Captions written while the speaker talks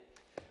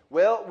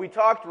Well, we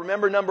talked,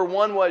 remember number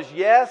 1 was,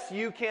 yes,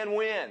 you can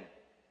win.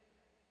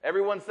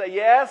 Everyone say,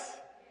 yes,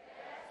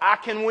 I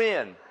can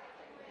win.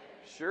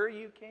 Sure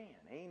you can.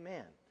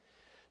 Amen.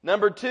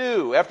 Number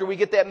 2, after we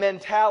get that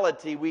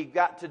mentality, we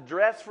got to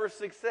dress for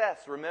success.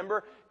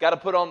 Remember? Got to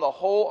put on the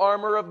whole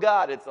armor of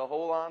God. It's a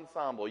whole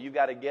ensemble. You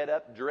got to get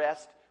up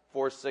dressed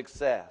for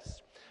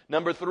success.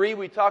 Number 3,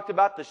 we talked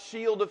about the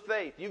shield of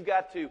faith. You've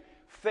got to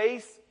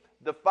face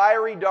the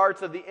fiery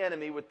darts of the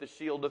enemy with the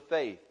shield of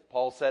faith.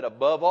 Paul said,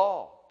 above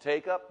all,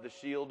 take up the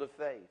shield of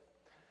faith.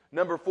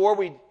 Number 4,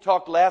 we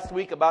talked last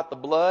week about the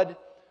blood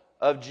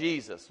of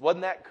Jesus.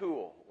 Wasn't that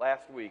cool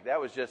last week?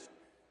 That was just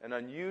an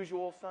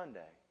unusual Sunday.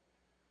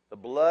 The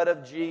blood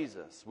of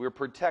Jesus. We're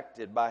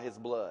protected by His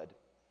blood.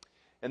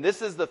 And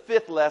this is the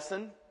 5th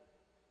lesson.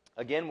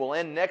 Again, we'll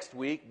end next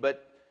week,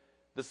 but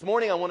this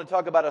morning I want to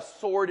talk about a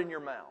sword in your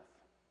mouth.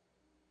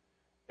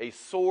 A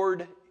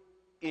sword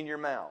in your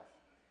mouth.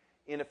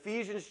 In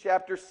Ephesians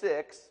chapter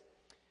 6,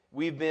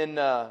 we've been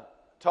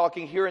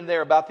talking here and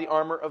there about the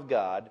armor of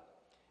God.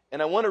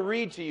 And I want to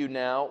read to you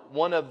now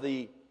one of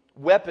the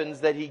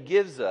weapons that He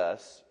gives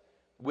us,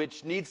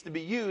 which needs to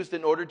be used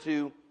in order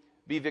to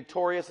be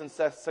victorious and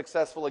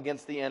successful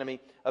against the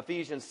enemy.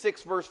 Ephesians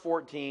 6 verse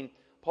 14,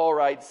 Paul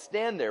writes,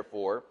 stand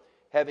therefore,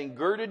 having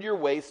girded your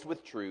waist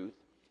with truth,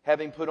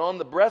 having put on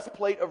the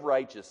breastplate of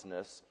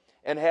righteousness,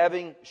 and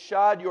having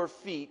shod your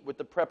feet with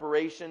the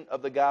preparation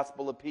of the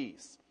gospel of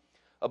peace.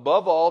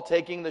 Above all,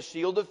 taking the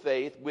shield of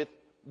faith, with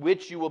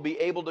which you will be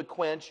able to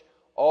quench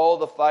all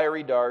the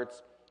fiery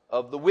darts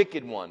of the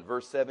wicked one.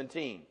 Verse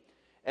 17.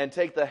 And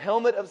take the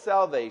helmet of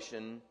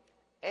salvation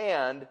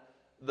and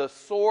the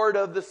sword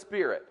of the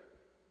Spirit,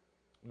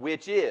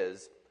 which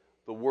is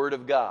the Word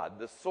of God.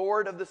 The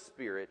sword of the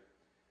Spirit,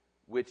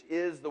 which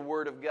is the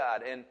Word of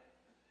God. And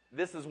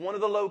this is one of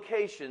the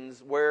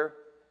locations where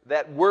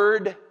that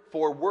word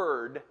for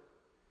word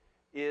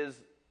is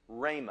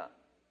rhema.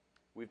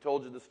 We've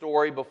told you the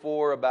story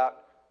before about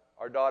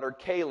our daughter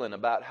Kaylin,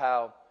 about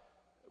how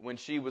when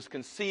she was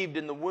conceived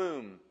in the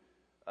womb,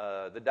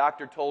 the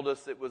doctor told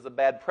us it was a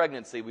bad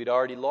pregnancy. We'd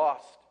already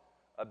lost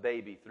a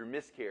baby through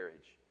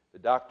miscarriage. The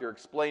doctor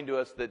explained to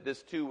us that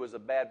this too was a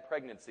bad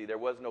pregnancy. There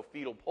was no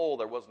fetal pole.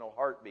 There was no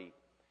heartbeat.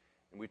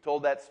 And we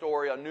told that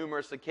story on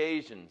numerous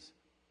occasions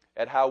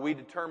at how we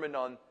determined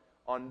on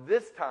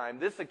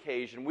this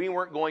occasion, we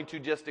weren't going to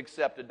just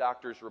accept a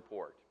doctor's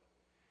report.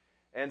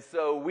 And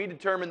so we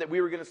determined that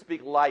we were going to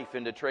speak life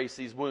into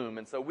Tracy's womb.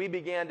 And so we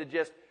began to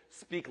just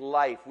speak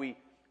life. We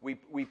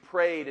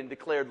prayed and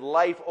declared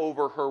life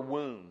over her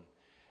womb.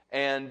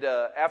 And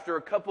after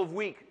a couple of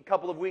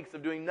weeks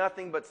of doing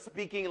nothing but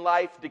speaking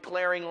life,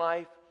 declaring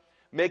life,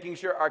 making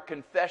sure our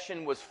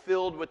confession was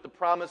filled with the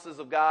promises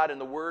of God and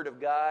the Word of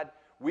God,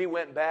 we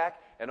went back,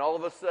 and all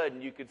of a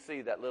sudden you could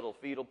see that little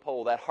fetal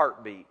pole, that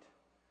heartbeat,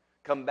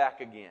 come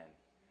back again.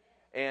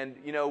 And,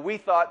 we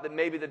thought that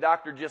maybe the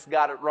doctor just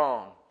got it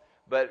wrong.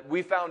 But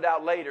we found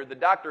out later the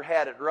doctor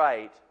had it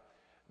right,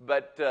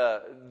 but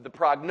the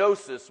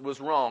prognosis was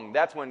wrong.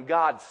 That's when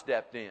God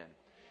stepped in.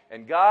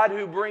 And God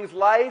who brings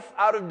life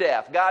out of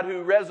death, God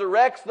who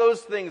resurrects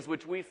those things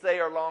which we say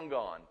are long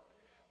gone,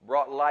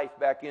 brought life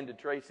back into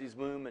Tracy's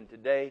womb. And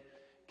today,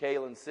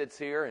 Kaylin sits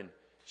here and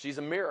she's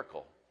a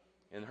miracle.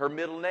 And her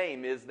middle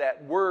name is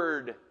that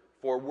word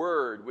for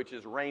word, which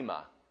is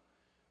rhema,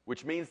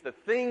 which means the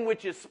thing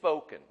which is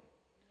spoken,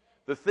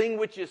 the thing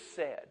which is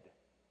said.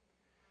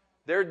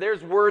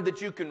 There's word that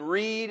you can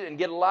read and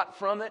get a lot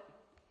from it,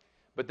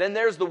 but then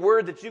there's the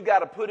word that you've got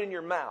to put in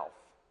your mouth,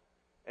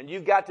 and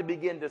you've got to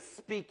begin to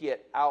speak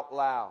it out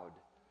loud.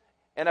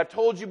 And I've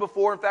told you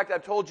before, in fact,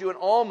 I've told you in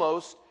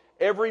almost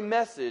every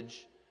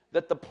message,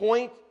 that the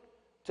point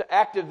to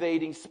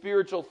activating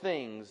spiritual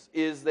things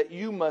is that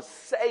you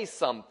must say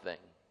something.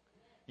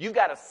 You've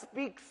got to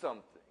speak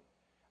something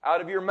out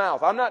of your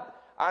mouth.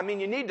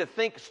 You need to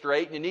think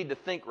straight and you need to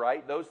think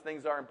right. Those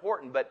things are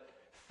important, but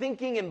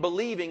thinking and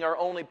believing are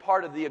only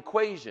part of the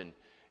equation.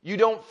 You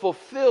don't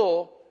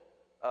fulfill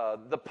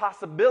the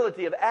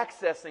possibility of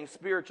accessing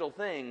spiritual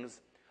things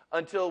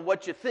until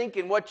what you think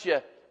and what you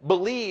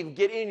believe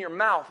get in your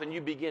mouth and you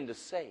begin to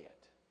say it.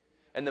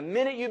 And the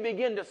minute you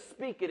begin to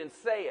speak it and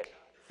say it,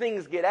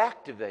 things get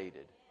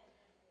activated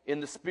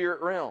in the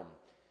spirit realm.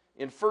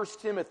 In 1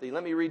 Timothy,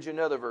 let me read you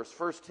another verse.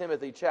 1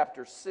 Timothy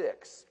chapter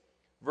 6,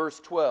 verse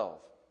 12.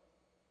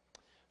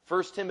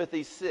 1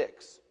 Timothy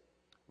 6,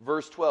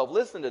 verse 12.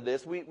 Listen to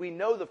this. We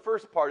know the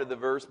first part of the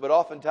verse, but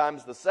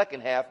oftentimes the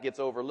second half gets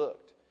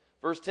overlooked.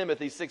 1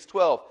 Timothy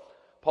 6:12,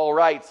 Paul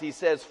writes, he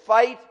says,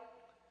 fight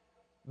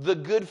the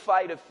good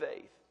fight of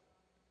faith.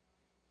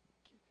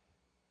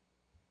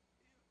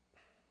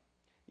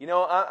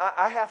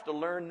 I have to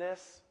learn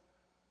this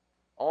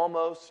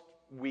almost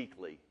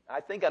weekly. I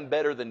think I'm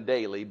better than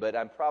daily, but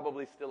I'm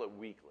probably still at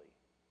weekly.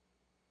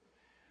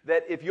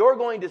 That if you're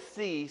going to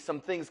see some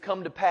things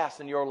come to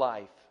pass in your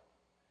life,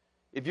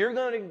 if you're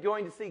going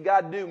to see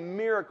God do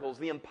miracles,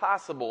 the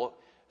impossible,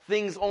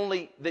 things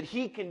only that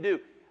He can do,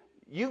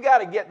 you've got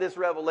to get this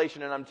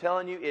revelation, and I'm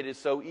telling you, it is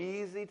so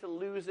easy to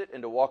lose it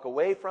and to walk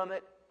away from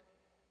it.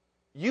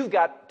 you've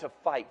got to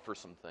fight for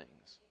some things.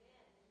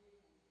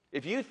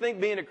 If you think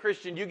being a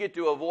Christian you get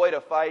to avoid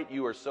a fight,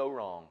 you are so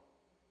wrong.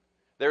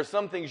 There are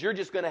some things you're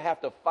just going to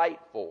have to fight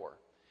for.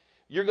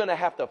 You're going to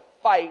have to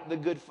fight the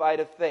good fight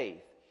of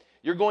faith.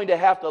 You're going to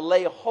have to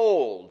lay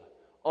hold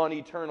on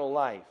eternal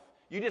life.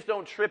 You just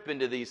don't trip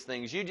into these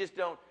things. You just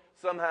don't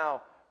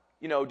somehow,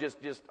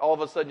 just all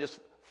of a sudden just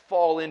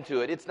fall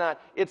into it. It's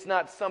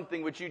not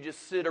something which you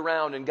just sit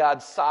around and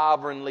God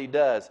sovereignly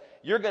does.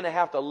 You're going to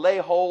have to lay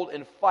hold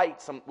and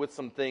fight with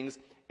some things.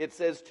 It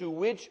says, to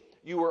which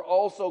you were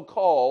also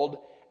called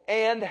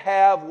and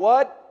have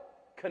what?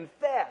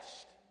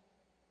 Confessed.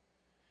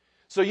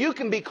 So you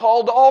can be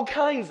called to all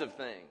kinds of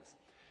things.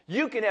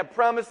 You can have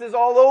promises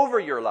all over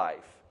your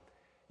life.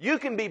 You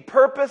can be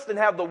purposed and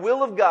have the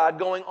will of God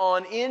going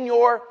on in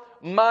your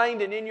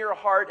mind and in your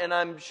heart, and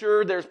I'm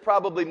sure there's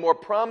probably more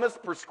promise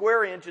per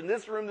square inch in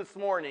this room this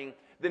morning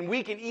than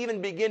we can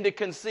even begin to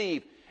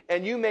conceive.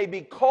 And you may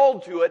be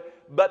called to it,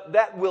 but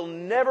that will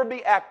never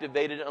be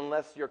activated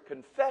unless your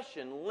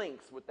confession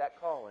links with that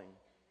calling.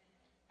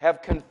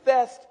 Have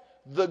confessed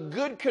the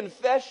good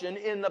confession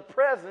in the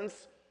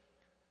presence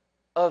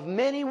of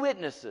many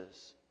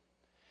witnesses.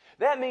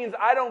 That means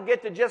I don't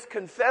get to just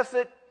confess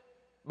it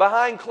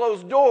behind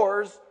closed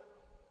doors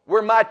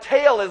where my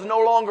tail is no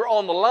longer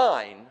on the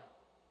line.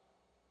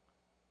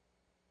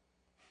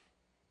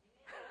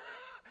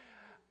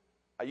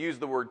 I use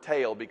the word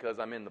tail because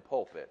I'm in the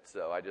pulpit,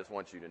 so I just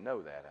want you to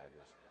know that.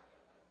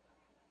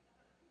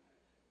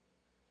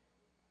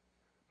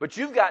 But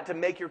you've got to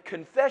make your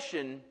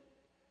confession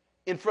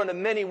in front of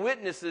many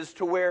witnesses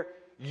to where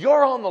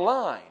you're on the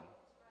line.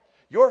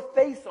 Your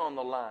faith's on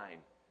the line.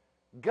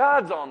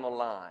 God's on the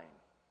line.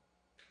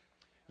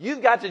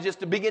 You've got to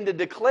just to begin to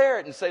declare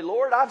it and say,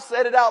 Lord, I've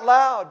said it out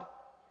loud.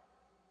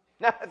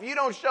 Now, if you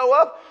don't show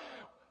up,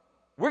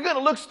 we're going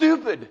to look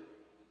stupid.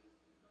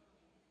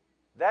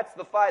 That's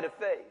the fight of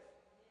faith.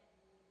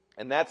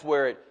 And that's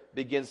where it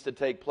begins to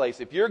take place.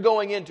 If you're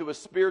going into a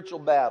spiritual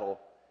battle,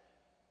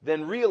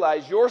 then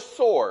realize your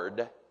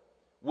sword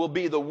will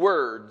be the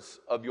words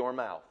of your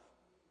mouth.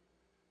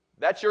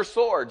 That's your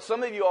sword.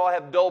 Some of you all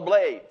have dull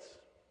blades.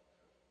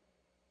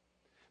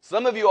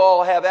 Some of you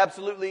all have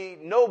absolutely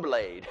no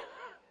blade.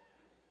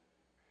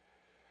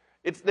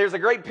 There's a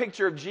great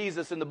picture of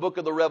Jesus in the book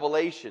of the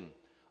Revelation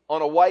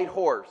on a white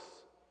horse.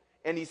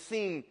 And he's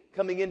seen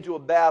coming into a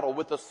battle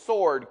with a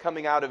sword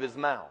coming out of his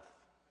mouth.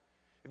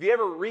 If you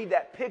ever read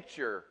that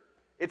picture,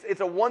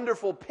 it's a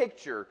wonderful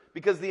picture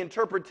because the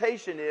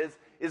interpretation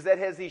is that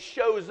as he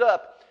shows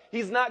up,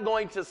 he's not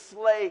going to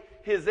slay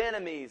his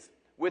enemies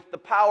with the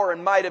power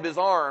and might of his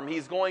arm.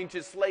 He's going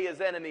to slay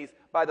his enemies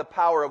by the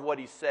power of what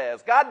he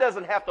says. God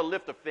doesn't have to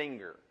lift a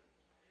finger.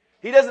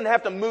 He doesn't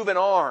have to move an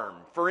arm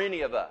for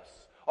any of us.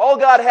 All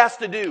God has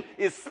to do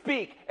is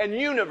speak and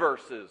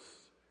universes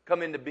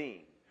come into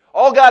being.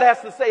 All God has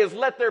to say is,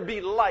 let there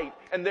be light,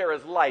 and there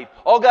is light.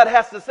 All God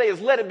has to say is,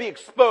 let it be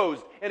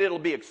exposed, and it'll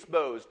be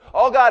exposed.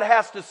 All God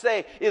has to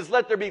say is,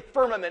 let there be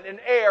firmament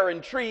and air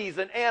and trees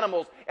and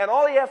animals. And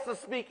all he has to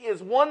speak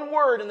is one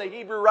word, and the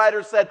Hebrew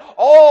writer said,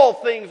 all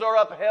things are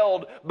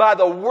upheld by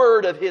the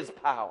word of his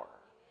power.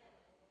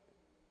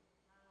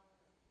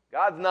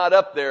 God's not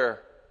up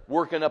there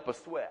working up a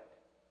sweat.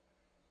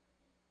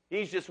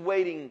 He's just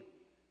waiting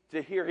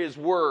to hear his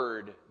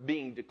word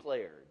being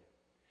declared.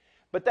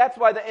 But that's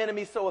why the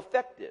enemy's so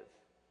effective.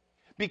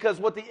 Because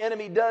what the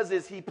enemy does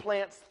is he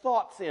plants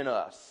thoughts in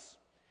us.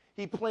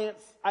 He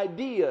plants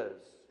ideas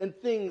and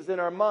things in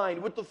our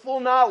mind with the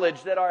full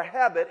knowledge that our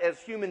habit as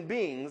human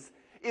beings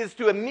is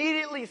to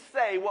immediately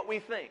say what we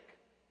think.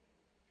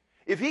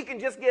 If he can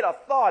just get a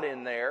thought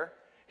in there,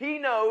 he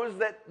knows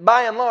that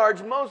by and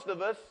large most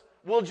of us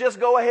will just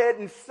go ahead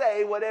and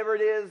say whatever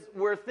it is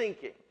we're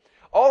thinking.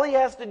 All he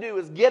has to do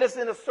is get us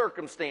in a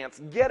circumstance,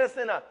 get us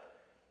in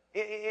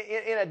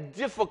a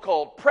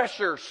difficult,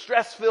 pressure,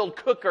 stress-filled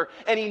cooker.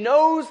 And he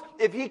knows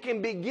if he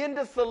can begin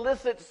to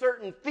solicit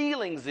certain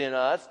feelings in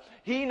us,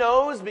 he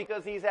knows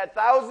because he's had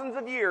thousands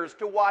of years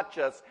to watch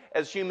us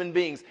as human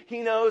beings. He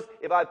knows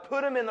if I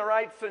put them in the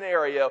right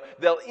scenario,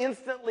 they'll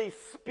instantly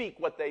speak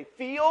what they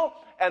feel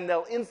and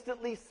they'll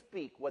instantly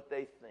speak what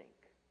they think.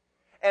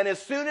 And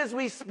as soon as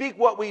we speak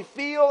what we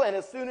feel and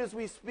as soon as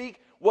we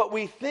speak what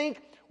we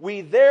think,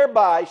 we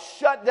thereby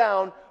shut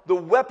down the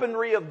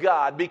weaponry of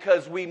God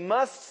because we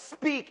must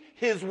speak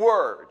his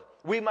word.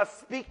 We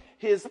must speak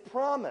his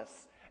promise.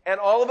 And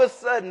all of a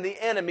sudden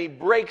the enemy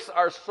breaks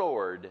our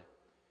sword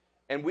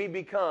and we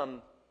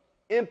become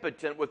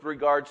impotent with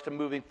regards to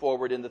moving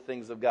forward in the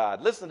things of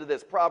God. Listen to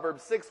this.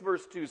 Proverbs 6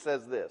 verse 2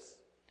 says this.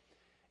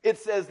 It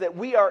says that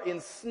we are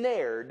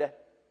ensnared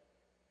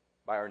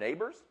by our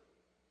neighbors.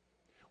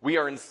 We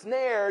are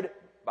ensnared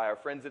by our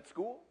friends at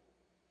school.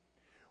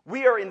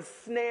 We are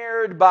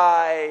ensnared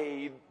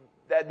by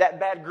that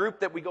bad group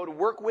that we go to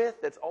work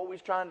with that's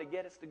always trying to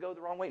get us to go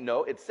the wrong way.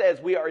 No, it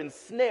says we are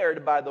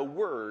ensnared by the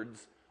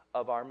words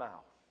of our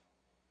mouth.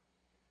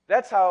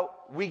 That's how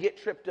we get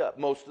tripped up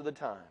most of the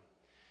time.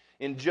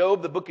 In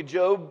Job, the book of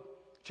Job,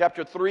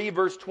 chapter 3,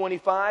 verse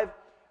 25,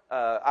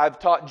 I've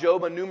taught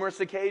Job on numerous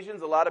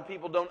occasions. A lot of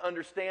people don't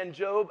understand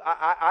Job.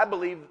 I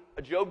believe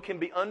Job can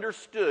be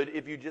understood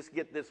if you just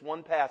get this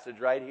one passage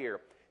right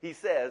here. He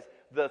says,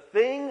 "The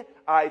thing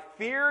I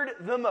feared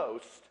the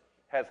most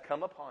has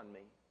come upon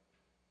me."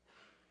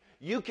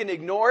 You can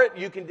ignore it.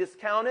 You can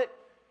discount it.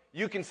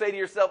 You can say to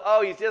yourself,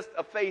 "Oh, he's just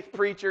a faith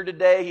preacher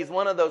today. He's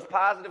one of those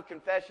positive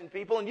confession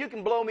people." And you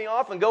can blow me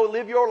off and go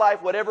live your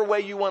life whatever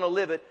way you want to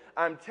live it.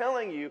 I'm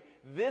telling you,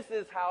 this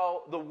is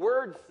how the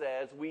Word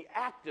says we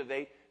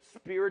activate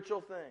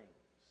spiritual things.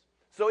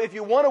 So if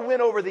you want to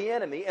win over the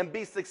enemy and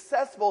be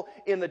successful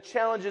in the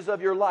challenges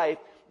of your life,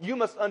 you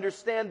must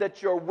understand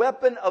that your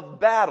weapon of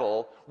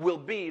battle will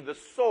be the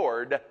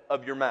sword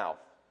of your mouth.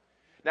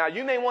 Now,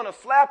 you may want to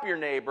slap your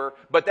neighbor,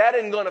 but that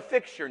isn't going to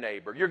fix your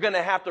neighbor. You're going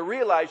to have to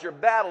realize your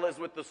battle is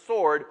with the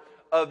sword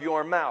of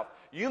your mouth.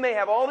 You may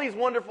have all these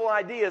wonderful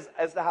ideas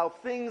as to how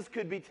things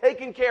could be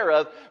taken care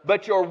of,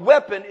 but your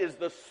weapon is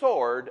the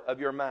sword of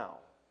your mouth.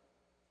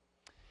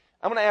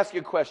 I'm going to ask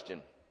you a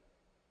question.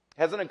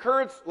 Has an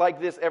occurrence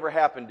like this ever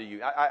happened to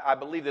you? I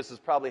believe this has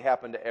probably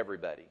happened to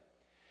everybody.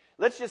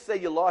 Let's just say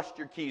you lost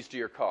your keys to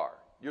your car.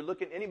 You're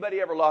looking, anybody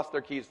ever lost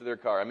their keys to their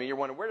car? I mean, you're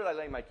wondering, where did I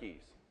lay my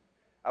keys?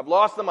 I've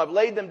lost them. I've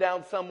laid them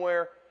down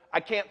somewhere.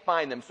 I can't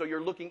find them. So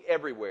you're looking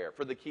everywhere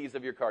for the keys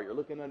of your car. You're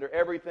looking under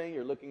everything.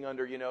 You're looking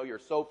under, your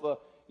sofa,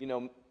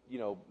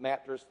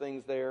 mattress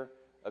things there,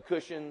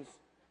 cushions,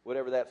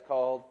 whatever that's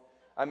called.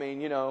 I mean,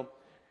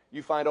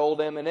 you find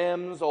old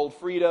M&Ms, old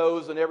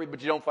Fritos,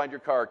 but you don't find your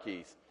car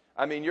keys.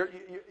 I mean, you're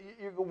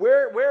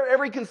where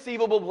every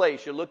conceivable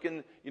place. You look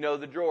in,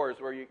 the drawers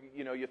where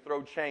you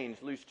throw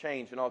change, loose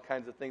change, and all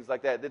kinds of things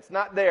like that. It's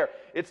not there.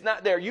 It's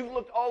not there. You've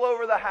looked all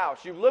over the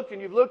house. You've looked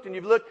and you've looked and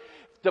you've looked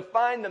to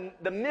find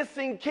the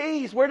missing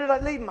keys. Where did I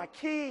leave my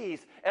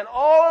keys? And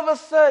all of a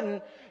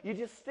sudden, you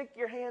just stick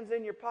your hands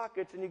in your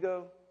pockets and you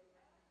go,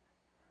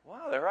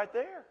 "Wow, they're right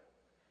there."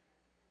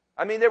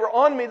 I mean, they were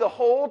on me the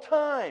whole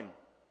time.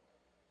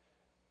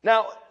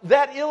 Now,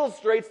 that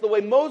illustrates the way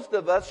most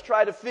of us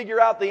try to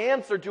figure out the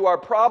answer to our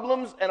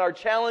problems and our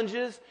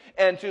challenges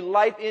and to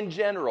life in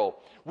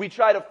general. We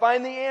try to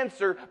find the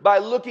answer by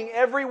looking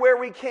everywhere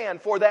we can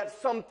for that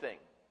something.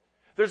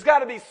 There's got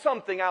to be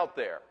something out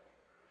there.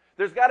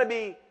 There's got to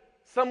be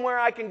somewhere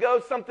I can go,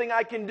 something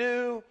I can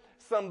do,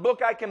 some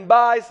book I can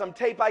buy, some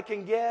tape I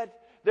can get.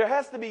 There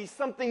has to be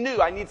something new.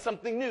 I need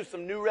something new,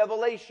 some new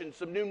revelation,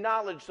 some new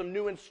knowledge, some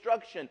new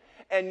instruction.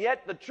 And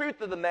yet the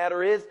truth of the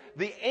matter is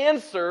the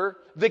answer,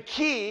 the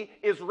key,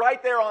 is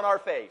right there on our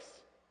face.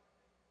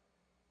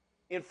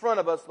 In front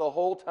of us the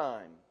whole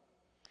time.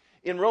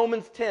 In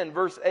Romans 10,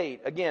 verse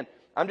 8, again,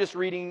 I'm just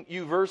reading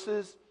you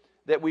verses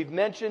that we've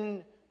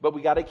mentioned, but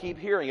we got to keep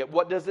hearing it.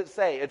 What does it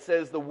say? It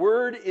says, "The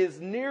word is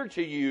near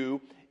to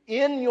you,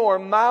 in your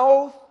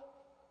mouth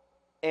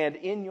and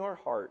in your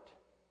heart.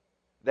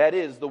 That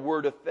is the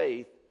word of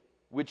faith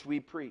which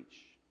we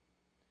preach."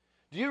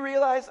 Do you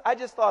realize, I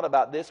just thought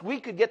about this, we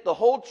could get the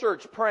whole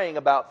church praying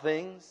about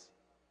things.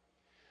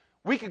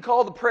 We could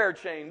call the prayer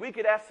chain. We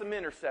could ask some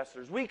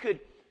intercessors. We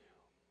could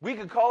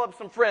call up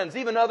some friends,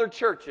 even other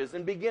churches,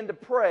 and begin to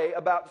pray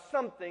about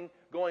something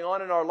going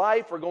on in our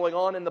life or going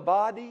on in the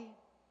body.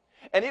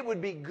 And it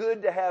would be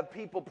good to have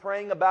people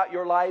praying about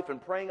your life and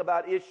praying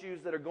about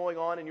issues that are going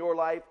on in your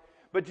life.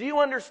 But do you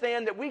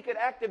understand that we could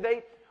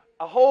activate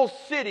a whole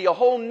city, a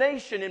whole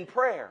nation in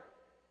prayer?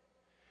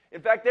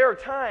 In fact, there are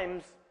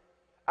times,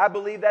 I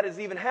believe that has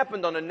even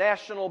happened on a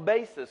national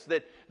basis,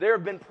 that there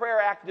have been prayer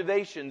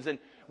activations, and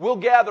we'll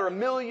gather 1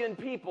 million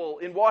people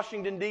in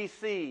Washington,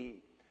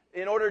 D.C.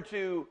 in order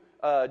to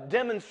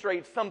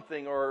demonstrate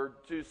something or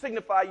to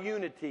signify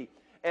unity.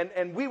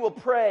 And we will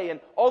pray, and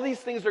all these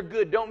things are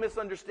good. Don't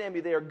misunderstand me.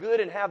 They are good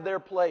and have their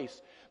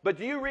place. But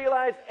do you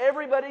realize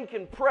everybody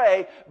can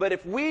pray, but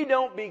if we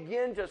don't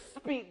begin to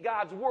speak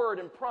God's word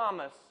and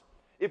promise,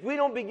 if we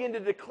don't begin to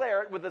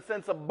declare it with a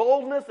sense of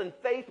boldness and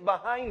faith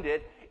behind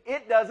it,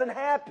 it doesn't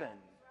happen.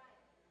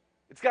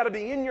 It's got to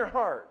be in your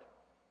heart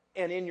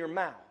and in your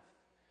mouth.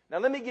 Now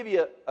let me give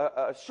you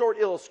a short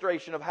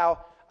illustration of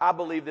how I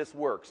believe this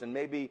works, and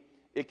maybe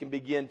it can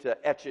begin to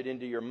etch it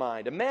into your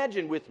mind.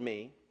 Imagine with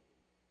me,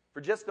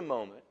 for just a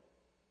moment,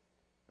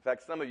 in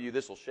fact, some of you,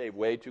 this will shave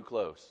way too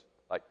close.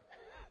 Like,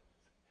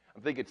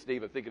 I'm thinking,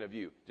 Steve, I'm thinking of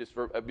you, just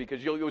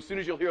because as soon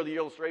as you'll hear the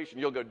illustration,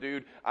 you'll go,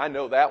 "Dude, I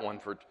know that one."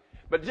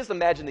 But just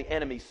imagine the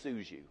enemy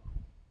sues you.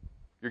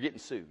 You're getting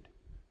sued.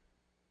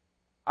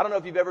 I don't know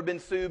if you've ever been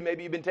sued.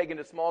 Maybe you've been taken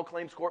to small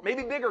claims court,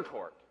 maybe bigger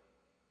court.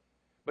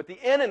 But the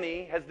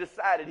enemy has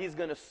decided he's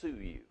going to sue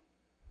you.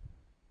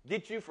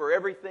 Get you for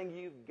everything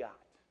you've got.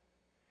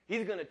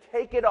 He's going to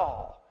take it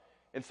all.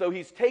 And so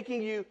he's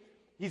going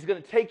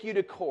to take you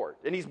to court.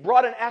 And he's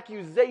brought an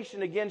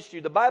accusation against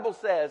you. The Bible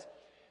says,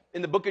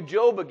 in the book of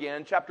Job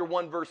again, chapter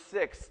 1, verse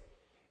 6,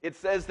 it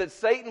says that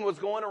Satan was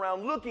going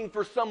around looking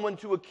for someone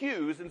to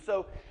accuse. And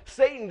so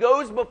Satan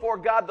goes before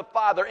God the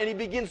Father and he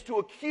begins to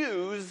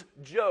accuse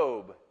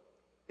Job.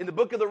 In the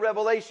book of the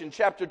Revelation,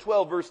 chapter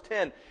 12, verse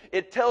 10,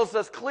 it tells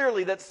us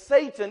clearly that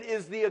Satan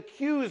is the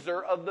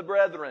accuser of the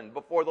brethren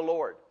before the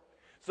Lord.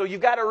 So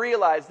you've got to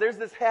realize there's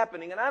this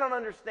happening, and I don't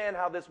understand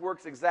how this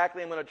works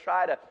exactly. I'm going to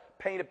try to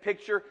paint a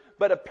picture,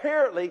 but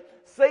apparently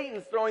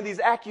Satan's throwing these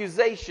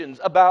accusations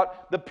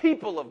about the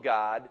people of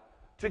God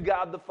to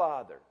God the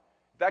Father.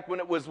 In fact, when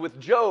it was with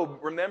Job,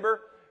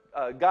 remember,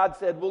 God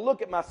said, well,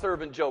 look at my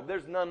servant Job.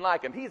 There's none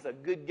like him. He's a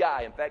good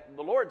guy. In fact,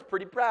 the Lord's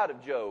pretty proud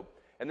of Job.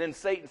 And then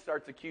Satan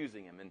starts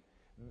accusing him and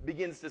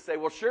begins to say,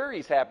 well, sure,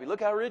 he's happy.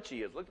 Look how rich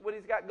he is. Look what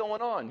he's got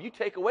going on. You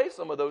take away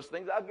some of those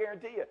things, I'll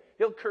guarantee you,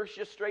 he'll curse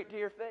you straight to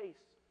your face.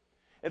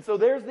 And so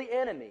there's the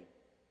enemy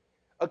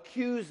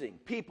accusing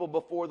people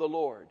before the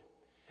Lord.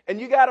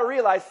 And you got to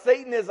realize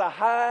Satan is a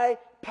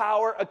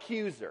high-power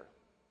accuser.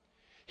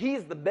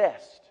 He's the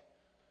best.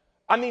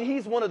 I mean,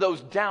 he's one of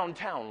those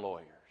downtown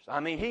lawyers. I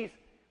mean,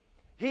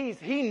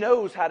 he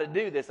knows how to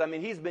do this. I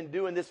mean, he's been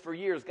doing this for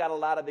years, got a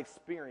lot of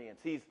experience.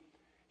 He's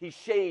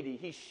shady,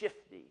 he's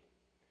shifty.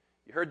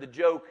 You heard the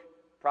joke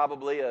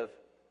probably of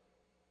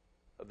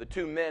the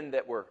two men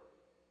that were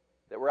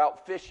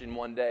out fishing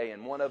one day,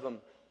 and one of them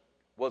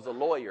was a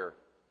lawyer,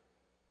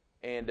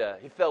 and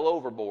he fell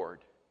overboard,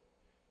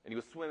 and he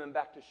was swimming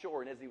back to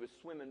shore, and as he was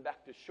swimming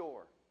back to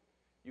shore,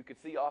 you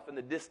could see off in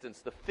the distance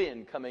the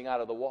fin coming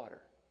out of the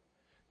water,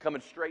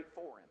 coming straight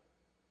for him.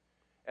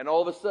 And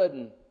all of a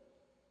sudden,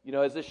 you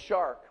know, as this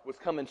shark was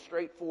coming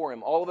straight for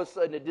him, all of a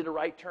sudden it did a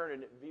right turn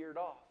and it veered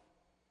off.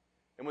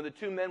 And when the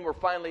two men were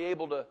finally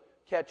able to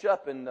catch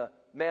up, and the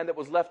man that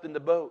was left in the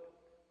boat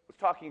was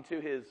talking to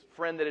his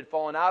friend that had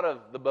fallen out of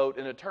the boat,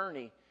 an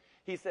attorney,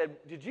 he said,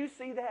 did you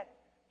see that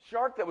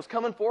shark that was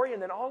coming for you?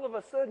 And then all of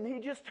a sudden he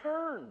just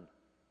turned.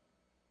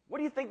 What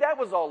do you think that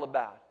was all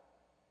about?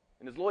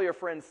 And his lawyer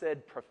friend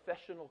said,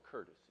 professional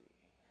courtesy.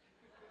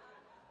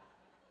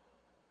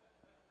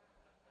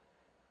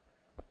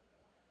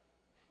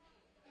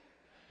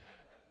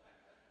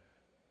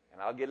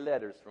 And I'll get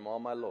letters from all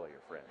my lawyer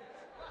friends.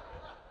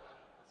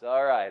 It's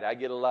all right. I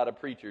get a lot of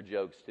preacher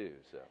jokes too.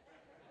 So,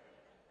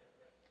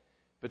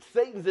 but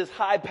Satan's this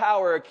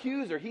high-power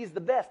accuser. He's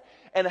the best.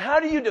 And how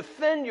do you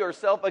defend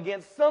yourself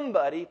against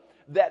somebody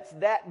that's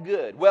that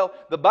good? Well,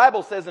 the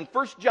Bible says in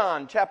 1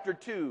 John chapter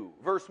 2,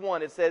 verse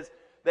 1, it says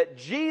that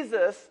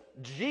Jesus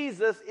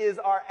is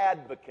our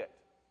advocate.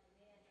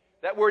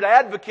 That word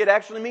advocate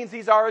actually means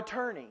he's our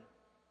attorney.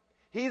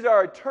 He's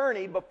our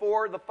attorney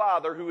before the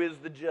Father, who is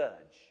the judge.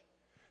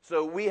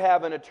 So we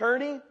have an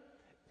attorney.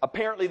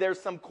 Apparently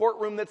there's some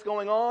courtroom that's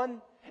going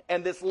on,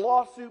 and this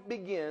lawsuit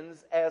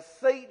begins as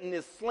Satan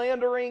is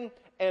slandering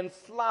and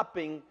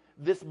slopping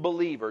this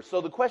believer.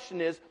 So the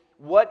question is,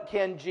 what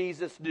can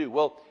Jesus do?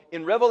 Well,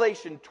 in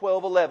Revelation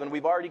 12:11,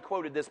 we've already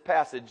quoted this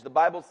passage. The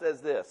Bible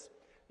says this.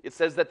 It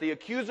says that the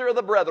accuser of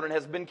the brethren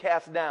has been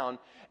cast down,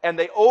 and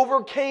they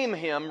overcame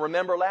him,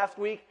 remember last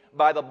week,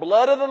 by the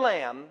blood of the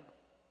Lamb,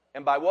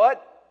 and by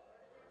what?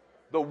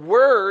 The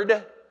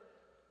word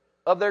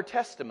of their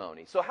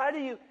testimony. So how do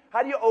you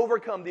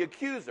overcome the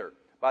accuser?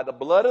 By the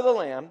blood of the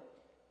Lamb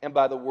and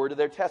by the word of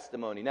their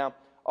testimony. Now,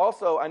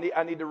 also, I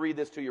need to read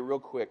this to you real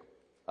quick.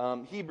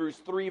 Hebrews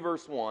 3,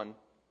 verse 1.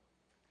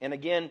 And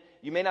again,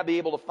 you may not be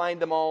able to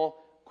find them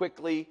all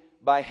quickly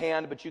by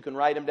hand, but you can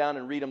write them down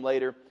and read them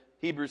later.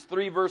 Hebrews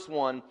 3, verse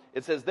 1.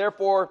 It says,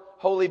 therefore,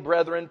 holy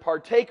brethren,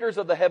 partakers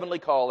of the heavenly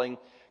calling,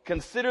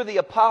 consider the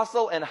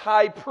apostle and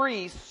high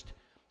priest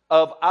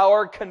of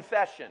our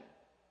confession,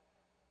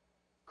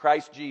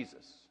 Christ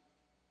Jesus.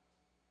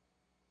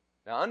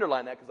 Now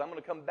underline that, because I'm going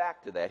to come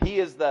back to that. He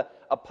is the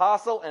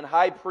apostle and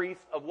high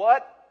priest of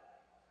what?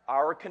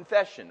 Our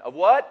confession. Of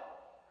what?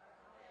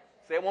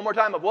 Say it one more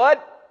time. Of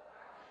what?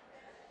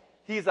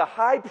 He's a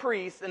high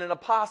priest and an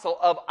apostle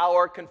of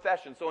our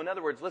confession. So in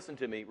other words, listen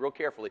to me real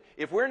carefully.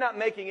 If we're not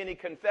making any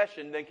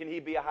confession, then can he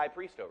be a high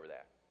priest over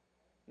that?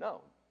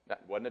 No.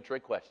 That wasn't a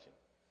trick question.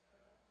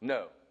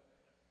 No.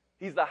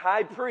 He's the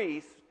high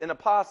priest and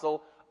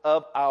apostle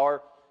of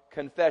our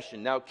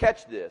confession. Now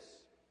catch this.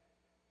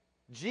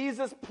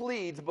 Jesus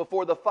pleads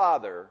before the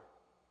Father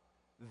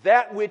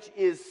that which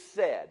is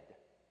said.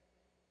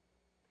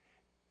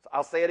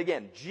 I'll say it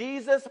again.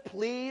 Jesus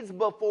pleads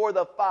before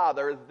the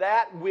Father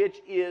that which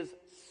is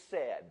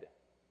said.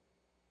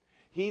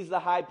 He's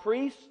the high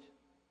priest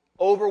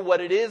over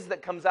what it is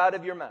that comes out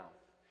of your mouth.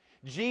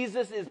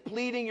 Jesus is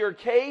pleading your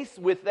case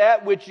with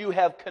that which you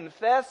have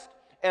confessed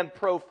and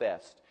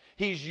professed.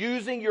 He's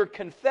using your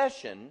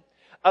confession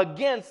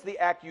against the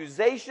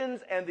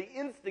accusations and the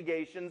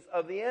instigations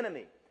of the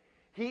enemy.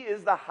 He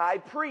is the high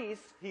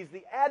priest. He's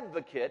the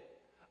advocate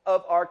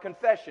of our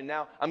confession.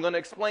 Now, I'm going to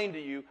explain to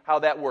you how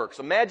that works.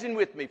 Imagine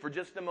with me for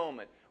just a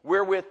moment.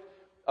 We're with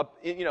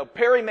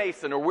Perry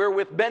Mason, or we're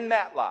with Ben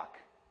Matlock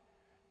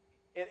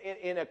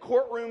in a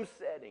courtroom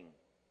setting.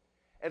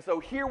 And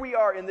so here we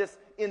are in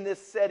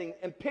this setting,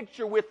 and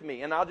picture with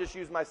me, and I'll just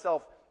use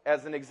myself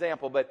as an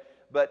example,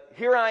 but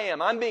here I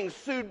am. I'm being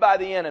sued by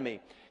the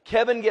enemy.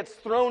 Kevin gets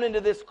thrown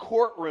into this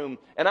courtroom,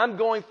 and I'm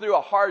going through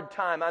a hard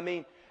time. I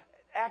mean,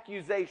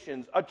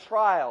 accusations, a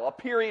trial, a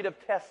period of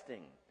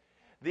testing.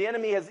 The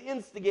enemy has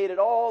instigated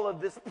all of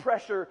this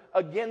pressure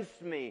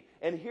against me,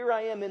 and here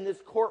I am in this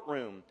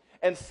courtroom,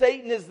 and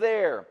Satan is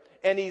there,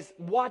 and he's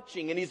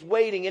watching and he's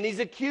waiting and he's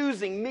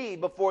accusing me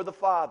before the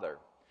Father.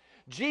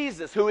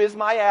 Jesus, who is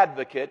my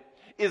advocate,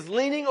 is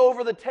leaning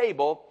over the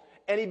table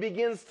and he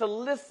begins to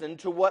listen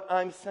to what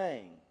I'm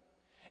saying.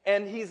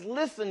 And he's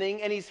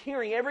listening and he's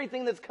hearing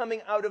everything that's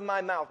coming out of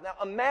my mouth. Now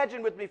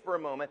imagine with me for a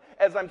moment,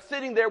 as I'm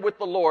sitting there with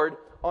the Lord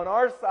on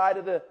our side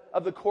of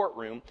the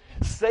courtroom,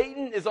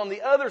 Satan is on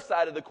the other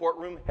side of the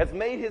courtroom, has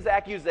made his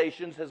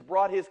accusations, has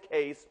brought his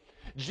case.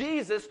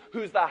 Jesus,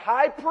 who's the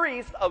high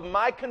priest of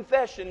my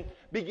confession,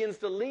 begins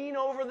to lean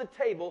over the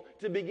table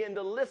to begin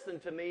to listen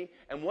to me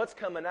and what's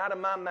coming out of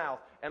my mouth.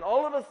 And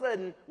all of a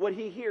sudden, what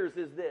he hears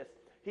is this.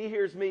 He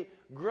hears me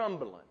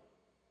grumbling.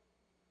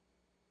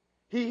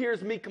 He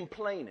hears me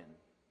complaining.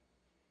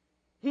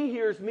 He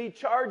hears me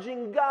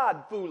charging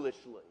God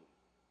foolishly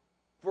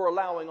for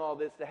allowing all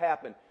this to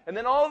happen. And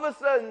then all of a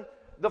sudden,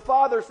 the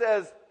Father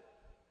says,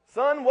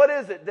 "Son, what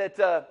is it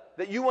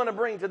that you want to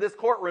bring to this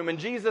courtroom?" And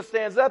Jesus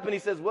stands up and he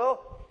says,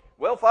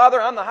 Well,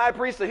 Father, I'm the high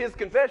priest of his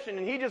confession,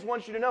 and he just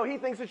wants you to know he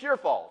thinks it's your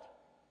fault.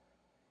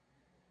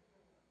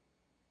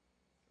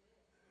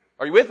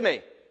 Are you with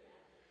me?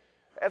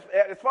 As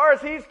far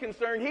as he's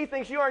concerned, he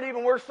thinks you aren't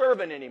even worth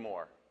serving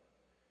anymore.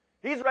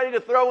 He's ready to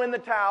throw in the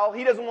towel.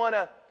 He doesn't want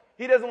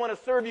to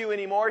serve you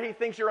anymore. He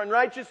thinks you're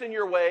unrighteous in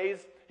your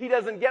ways. He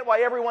doesn't get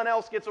why everyone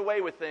else gets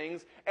away with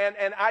things. And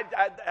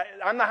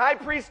I'm the high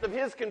priest of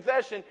his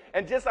confession,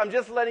 and I'm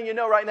just letting you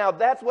know right now,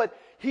 that's what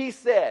he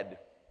said.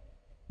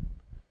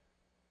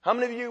 How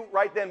many of you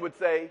right then would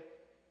say,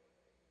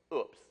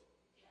 oops?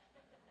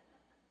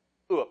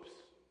 Oops.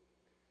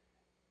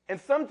 And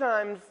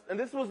sometimes, and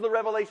this was the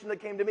revelation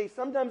that came to me,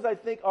 sometimes I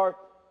think our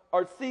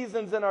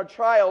seasons and our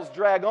trials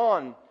drag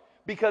on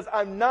because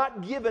I'm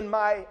not given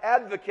my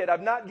advocate,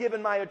 I've not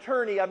given my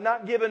attorney, I've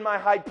not given my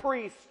high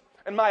priest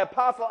and my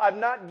apostle, I've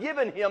not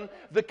given him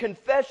the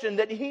confession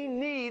that he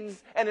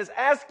needs and is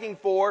asking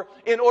for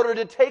in order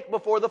to take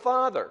before the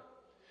Father.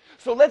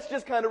 So let's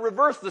just kind of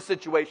reverse the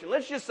situation.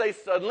 Let's just say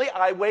suddenly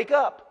I wake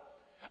up.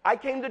 I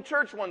came to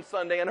church one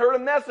Sunday and heard a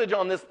message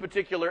on this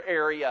particular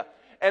area.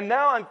 And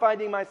now I'm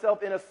finding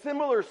myself in a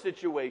similar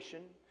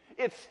situation.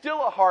 It's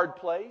still a hard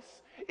place.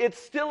 It's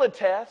still a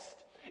test.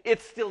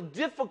 It's still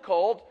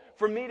difficult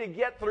for me to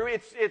get through.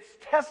 It's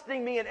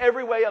testing me in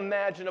every way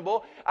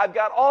imaginable. I've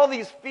got all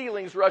these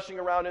feelings rushing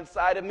around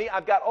inside of me.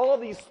 I've got all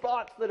these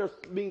thoughts that are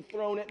being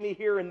thrown at me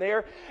here and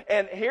there.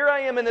 And here I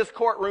am in this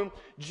courtroom.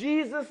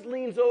 Jesus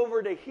leans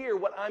over to hear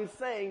what I'm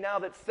saying now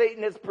that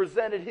Satan has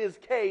presented his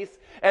case.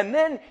 And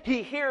then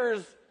he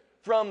hears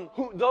from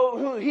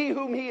whom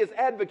he is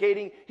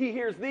advocating, he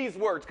hears these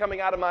words coming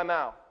out of my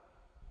mouth.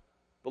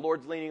 The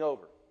Lord's leaning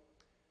over.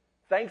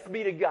 Thanks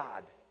be to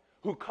God,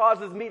 who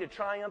causes me to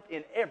triumph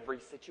in every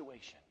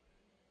situation.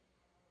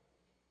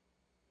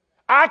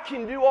 I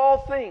can do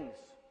all things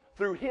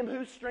through him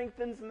who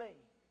strengthens me.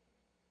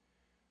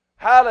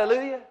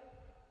 Hallelujah.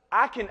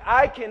 I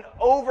can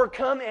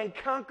overcome and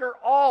conquer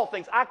all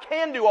things. I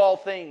can do all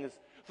things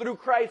through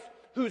Christ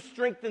who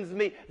strengthens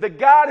me. The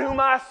God whom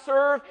I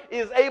serve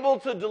is able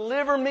to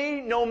deliver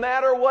me no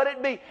matter what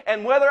it be.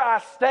 And whether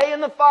I stay in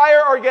the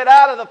fire or get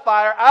out of the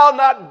fire, I'll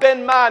not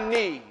bend my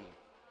knee.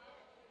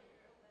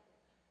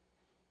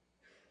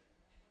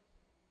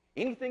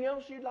 Anything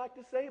else you'd like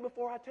to say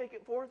before I take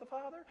it for the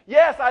Father?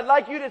 Yes, I'd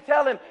like you to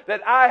tell him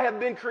that I have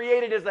been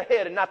created as the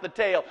head and not the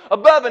tail,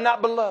 above and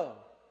not below.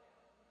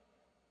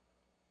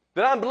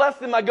 That I'm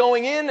blessed in my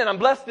going in and I'm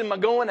blessed in my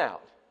going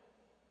out.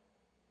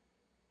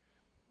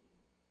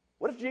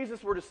 What if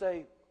Jesus were to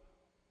say,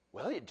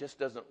 well, it just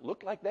doesn't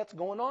look like that's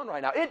going on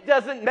right now. It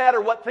doesn't matter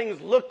what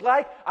things look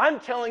like. I'm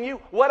telling you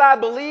what I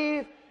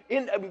believe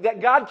in, that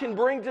God can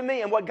bring to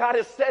me and what God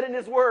has said in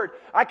his word.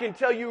 I can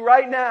tell you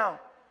right now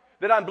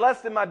that I'm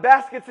blessed in my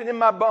baskets and in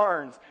my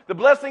barns. The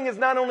blessing is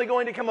not only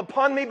going to come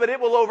upon me, but it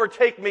will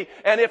overtake me.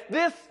 And if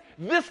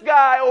this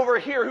guy over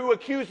here who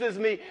accuses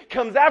me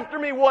comes after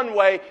me one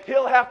way,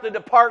 he'll have to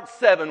depart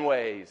 7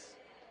 ways.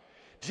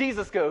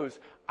 Jesus goes,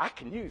 I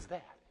can use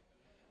that.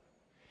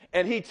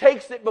 And he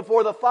takes it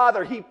before the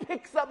Father. He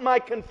picks up my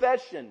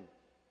confession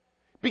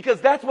because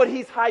that's what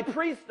he's high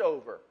priest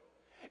over.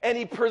 And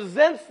he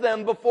presents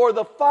them before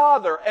the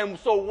Father. And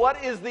so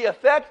what is the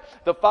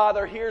effect? The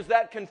Father hears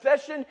that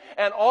confession,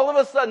 and all of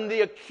a sudden the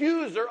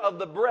accuser of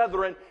the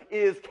brethren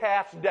is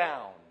cast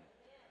down.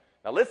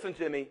 Now listen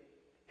to me.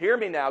 Hear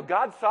me now.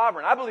 God's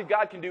sovereign. I believe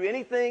God can do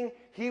anything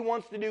he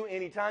wants to do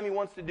anytime he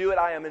wants to do it.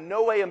 I am in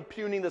no way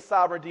impugning the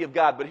sovereignty of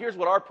God. But here's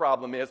what our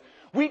problem is.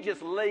 We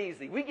get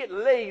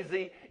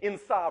lazy in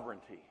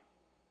sovereignty.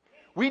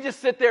 We just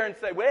sit there and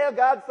say, well,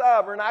 God's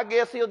sovereign. I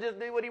guess he'll just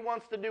do what he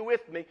wants to do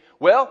with me.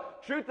 Well,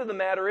 truth of the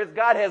matter is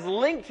God has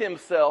linked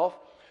himself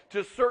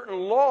to certain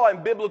law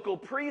and biblical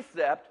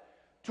precept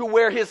to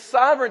where his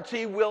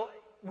sovereignty will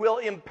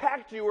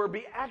impact you or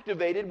be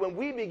activated when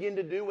we begin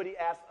to do what he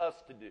asks us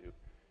to do.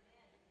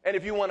 And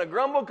if you want to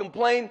grumble,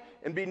 complain,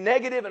 and be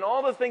negative and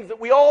all the things that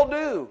we all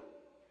do,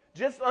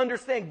 just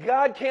understand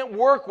God can't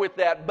work with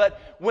that. But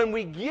when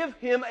we give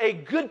him a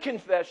good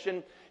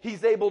confession,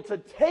 he's able to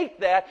take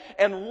that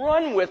and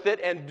run with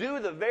it and do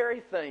the very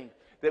thing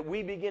that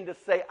we begin to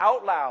say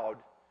out loud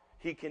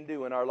He can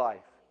do in our life.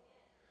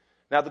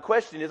 Now the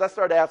question is, I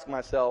started to ask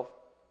myself,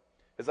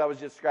 as I was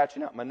just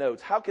scratching out my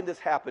notes, how can this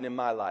happen in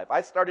my life?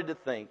 I started to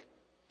think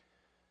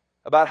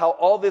about how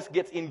all this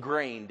gets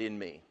ingrained in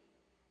me.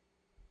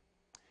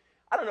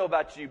 I don't know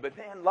about you, but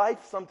man,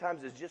 life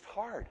sometimes is just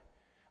hard.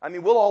 I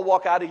mean, we'll all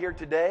walk out of here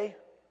today,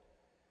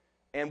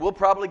 and we'll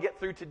probably get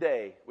through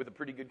today with a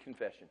pretty good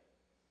confession.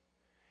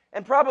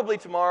 And probably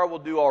tomorrow we'll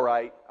do all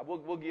right.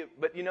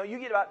 But you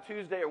get about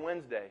Tuesday or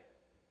Wednesday.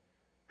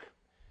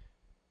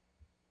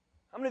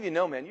 How many of you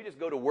know, man, you just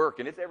go to work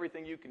and it's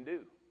everything you can do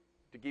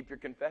to keep your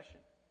confession?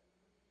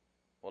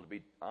 Well, to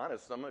be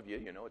honest, some of you,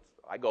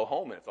 I go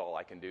home and it's all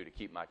I can do to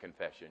keep my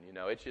confession.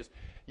 It's just,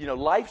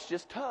 life's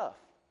just tough.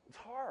 It's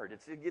hard.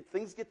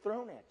 Things get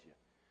thrown at you.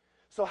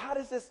 So how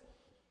does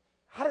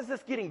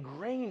this get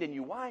ingrained in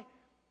you? Why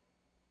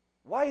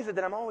is it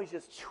that I'm always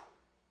just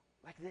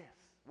like this?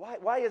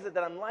 Why is it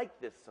that I'm like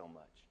this so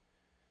much?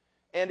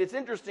 And it's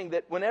interesting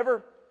that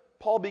whenever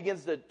Paul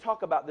begins to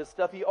talk about this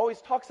stuff, he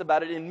always talks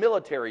about it in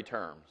military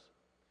terms.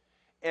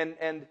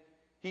 And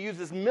he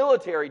uses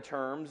military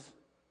terms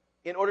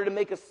in order to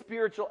make a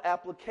spiritual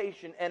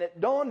application. And it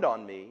dawned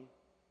on me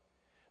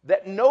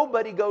that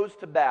nobody goes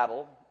to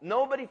battle,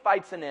 nobody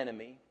fights an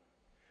enemy,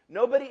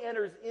 nobody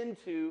enters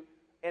into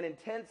an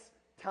intense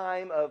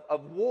time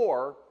of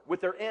war with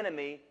their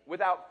enemy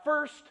without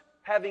first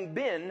having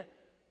been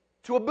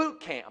to a boot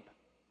camp.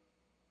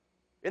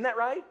 Isn't that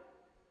right?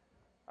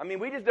 I mean,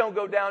 we just don't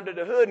go down to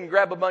the hood and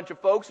grab a bunch of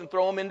folks and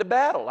throw them into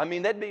battle. I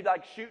mean, that'd be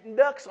like shooting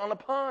ducks on a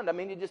pond. I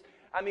mean,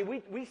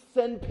 we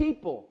send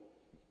people,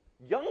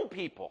 young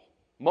people,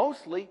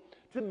 mostly,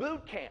 to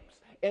boot camps.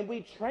 And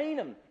we train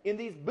them in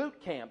these boot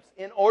camps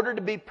in order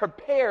to be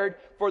prepared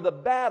for the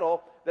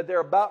battle that they're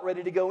about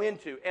ready to go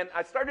into. And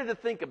I started to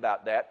think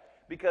about that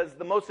because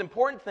the most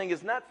important thing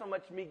is not so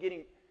much me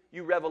getting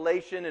you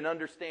revelation and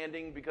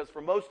understanding, because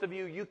for most of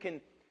you,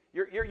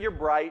 you're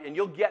bright and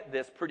you'll get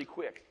this pretty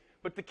quick.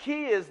 But the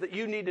key is that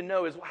you need to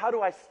know is, how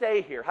do I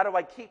stay here? How do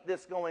I keep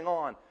this going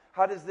on?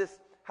 How does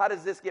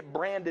this get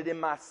branded in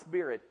my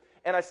spirit?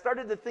 And I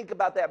started to think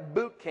about that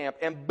boot camp.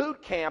 And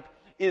boot camp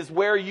is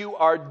where you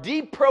are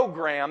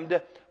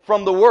deprogrammed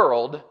from the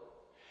world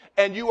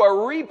and you are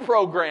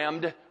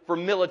reprogrammed for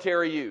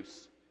military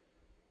use.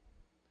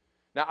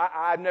 Now,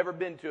 I've never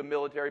been to a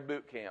military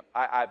boot camp.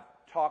 I've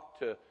talked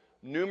to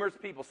numerous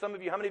people. How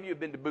many of you have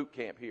been to boot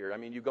camp here? I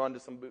mean, you've gone to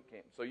some boot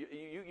camp. So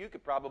you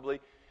could probably,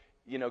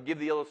 give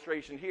the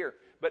illustration here.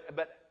 But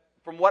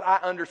from what I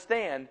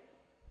understand,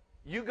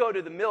 you go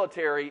to the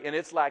military and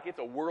it's like it's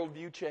a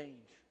worldview change.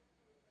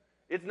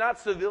 It's not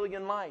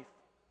civilian life.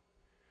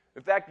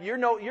 In fact, you're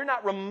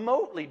not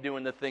remotely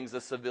doing the things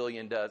a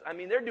civilian does. I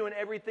mean, they're doing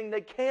everything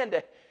they can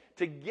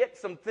to get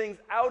some things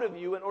out of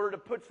you in order to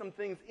put some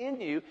things in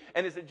you.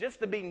 And is it just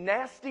to be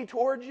nasty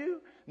towards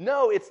you?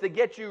 No, it's to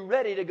get you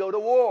ready to go to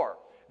war.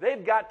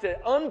 They've got to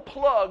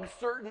unplug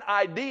certain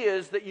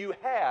ideas that you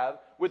have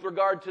with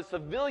regard to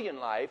civilian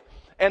life,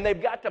 and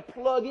they've got to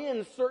plug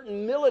in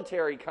certain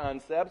military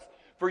concepts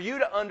for you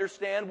to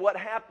understand what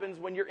happens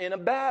when you're in a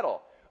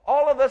battle.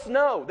 All of us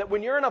know that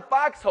when you're in a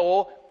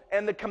foxhole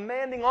and the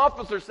commanding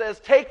officer says,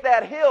 take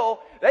that hill,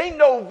 there ain't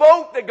no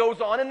vote that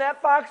goes on in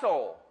that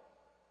foxhole.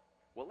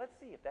 Well, let's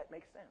see if that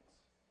makes sense.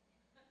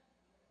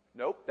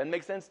 Nope, doesn't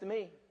make sense to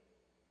me.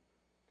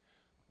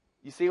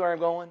 You see where I'm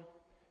going?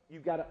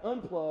 You've got to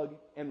unplug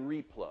and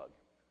replug.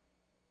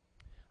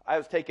 I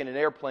was taking an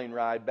airplane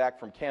ride back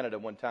from Canada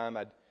one time.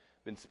 I'd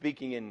been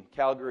speaking in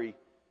Calgary,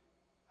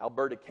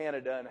 Alberta,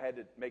 Canada, and I had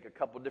to make a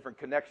couple different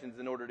connections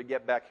in order to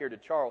get back here to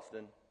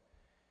Charleston.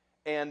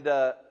 And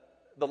the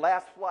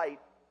last flight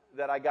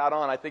that I got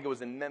on, I think it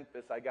was in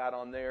Memphis, I got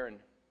on there and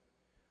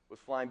was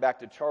flying back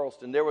to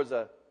Charleston. There was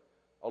a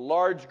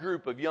large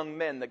group of young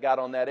men that got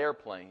on that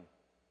airplane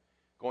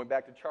going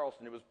back to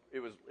Charleston. It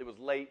was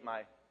late.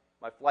 My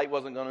flight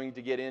wasn't going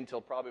to get in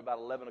until probably about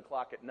 11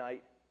 o'clock at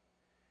night.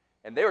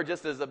 And they were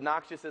just as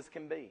obnoxious as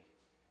can be.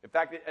 In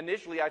fact,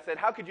 initially I said,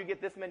 how could you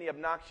get this many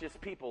obnoxious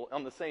people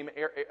on the same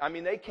air? I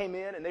mean, they came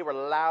in and they were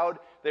loud.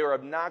 They were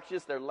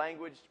obnoxious. Their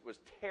language was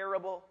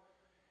terrible.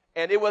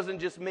 And it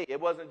wasn't just me. It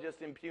wasn't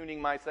just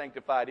impugning my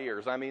sanctified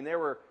ears. I mean, there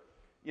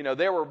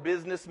were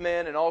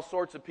businessmen and all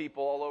sorts of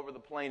people all over the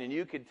plane, and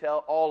you could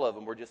tell all of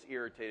them were just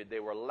irritated. They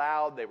were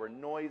loud. They were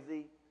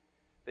noisy.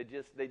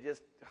 Just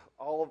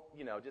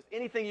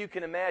anything you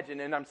can imagine.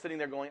 And I'm sitting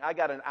there going, I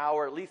got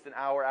at least an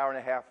hour and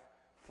a half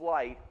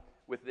flight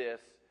with this.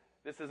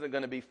 This isn't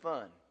going to be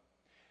fun.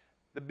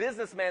 The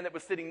businessman that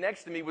was sitting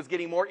next to me was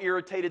getting more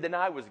irritated than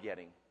I was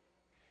getting.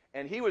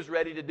 And he was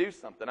ready to do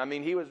something. I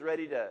mean, he was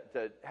ready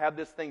to have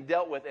this thing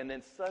dealt with, and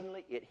then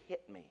suddenly it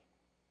hit me.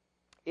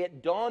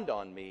 It dawned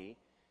on me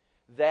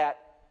that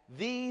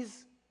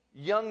these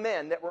young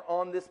men that were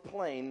on this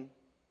plane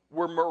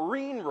were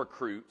Marine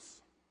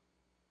recruits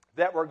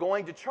that were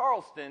going to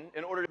Charleston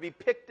in order to be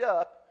picked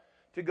up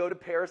to go to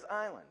Parris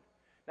Island.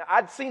 Now,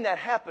 I'd seen that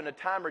happen a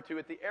time or two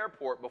at the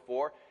airport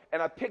before,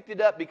 and I picked it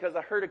up because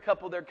I heard a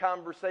couple of their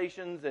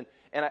conversations, and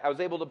I was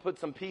able to put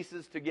some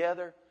pieces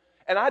together.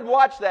 And I'd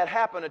watched that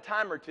happen a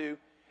time or two,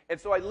 And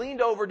so I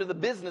leaned over to the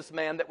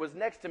businessman that was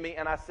next to me,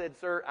 and I said,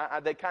 sir,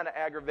 they kind of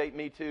aggravate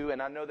me too,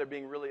 and I know they're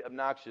being really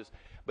obnoxious,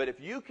 but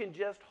if you can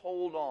just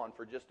hold on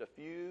for just a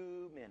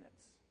few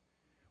minutes,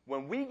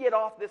 when we get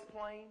off this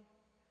plane,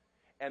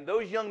 and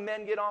those young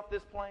men get off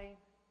this plane,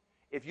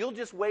 if you'll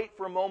just wait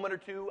for a moment or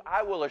two,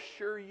 I will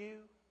assure you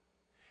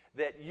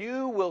that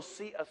you will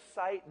see a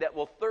sight that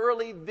will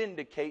thoroughly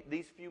vindicate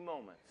these few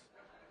moments.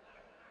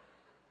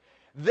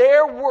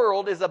 Their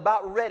world is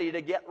about ready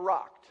to get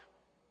rocked.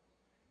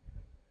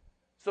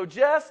 So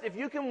just, if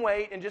you can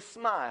wait and just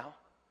smile,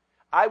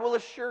 I will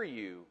assure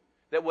you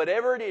that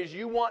whatever it is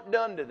you want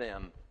done to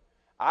them,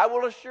 I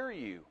will assure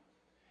you,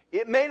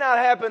 it may not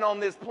happen on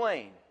this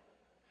plane,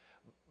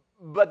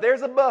 but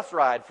there's a bus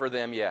ride for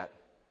them yet.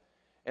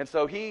 And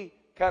so he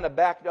kind of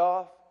backed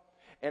off,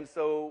 and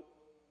so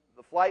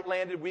the flight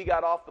landed, we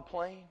got off the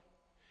plane,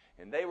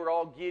 and they were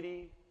all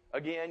giddy,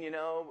 again,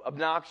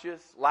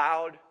 obnoxious,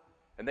 loud,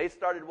 and they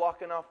started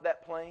walking off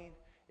that plane,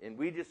 and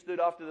we just stood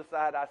off to the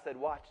side. I said,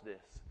 watch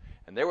this.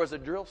 And there was a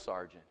drill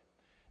sergeant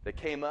that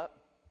came up.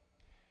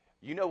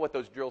 You know what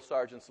those drill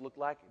sergeants look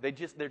like? They're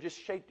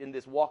just shaped in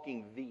this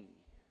walking V.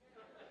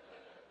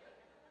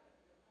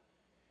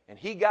 And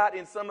he got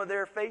in some of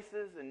their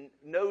faces and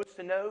nose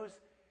to nose,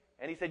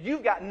 and he said,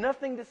 you've got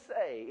nothing to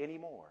say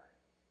anymore.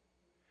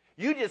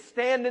 You just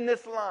stand in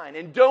this line,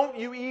 and don't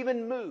you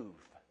even move.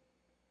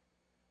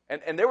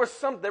 And there was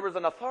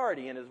an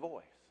authority in his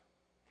voice.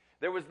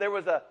 There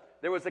was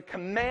a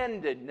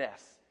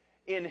commandedness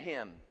in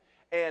him.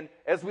 And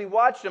as we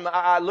watched him,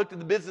 I looked at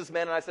the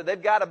businessman and I said,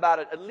 they've got about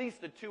at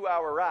least a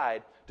 2-hour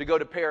ride to go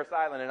to Parris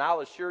Island. And I'll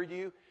assure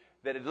you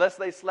that unless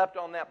they slept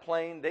on that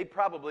plane, they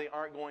probably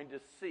aren't going to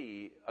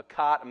see a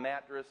cot, a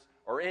mattress,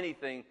 or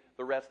anything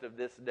the rest of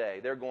this day.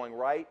 They're going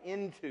right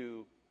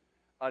into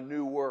a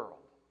new world.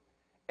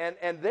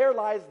 And there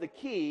lies the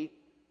key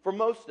for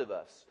most of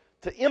us.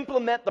 To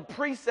implement the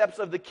precepts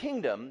of the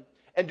kingdom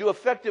and do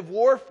effective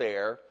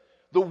warfare,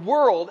 the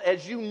world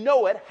as you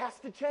know it has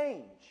to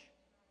change.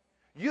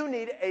 You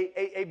need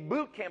a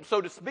boot camp,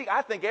 so to speak.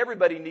 I think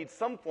everybody needs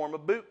some form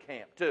of boot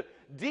camp to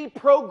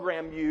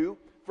deprogram you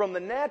from the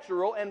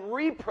natural and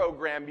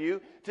reprogram you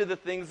to the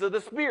things of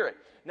the Spirit.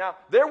 Now,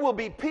 there will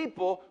be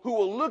people who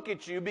will look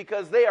at you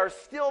because they are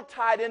still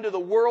tied into the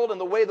world and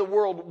the way the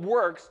world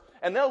works,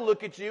 and they'll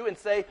look at you and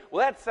say,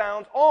 well, that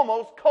sounds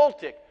almost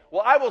cultic.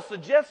 Well, I will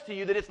suggest to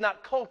you that it's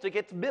not cultic,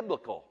 it's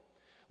biblical.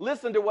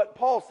 Listen to what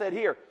Paul said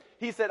here.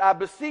 He said, I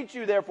beseech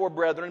you, therefore,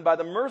 brethren, by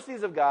the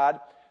mercies of God,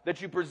 that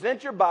you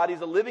present your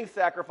bodies a living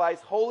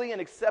sacrifice, holy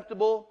and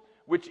acceptable,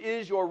 which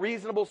is your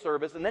reasonable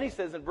service. And then he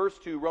says in verse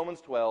 2,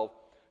 Romans 12,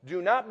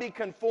 do not be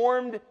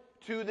conformed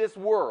to this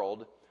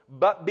world,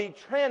 but be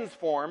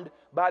transformed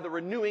by the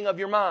renewing of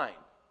your mind.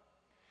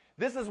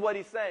 This is what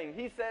he's saying.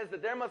 He says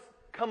that there must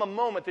come a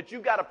moment that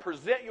you've got to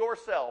present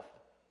yourself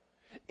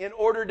in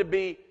order to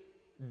be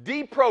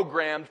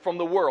deprogrammed from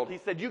the world. He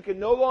said you can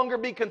no longer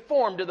be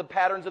conformed to the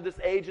patterns of this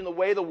age and the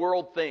way the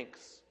world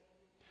thinks.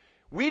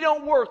 We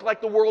don't work like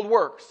the world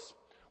works.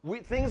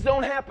 Things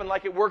don't happen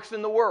like it works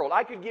in the world.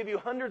 I could give you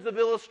hundreds of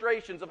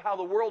illustrations of how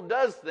the world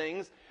does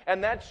things,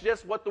 and that's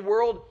just what the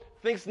world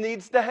thinks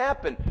needs to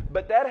happen.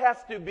 But that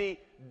has to be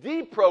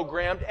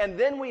deprogrammed, and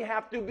then we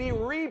have to be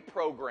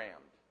reprogrammed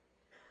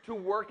to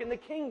work in the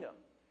kingdom.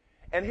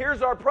 And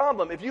here's our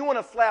problem. If you want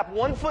to slap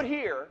one foot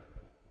here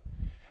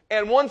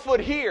and one foot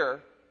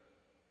here,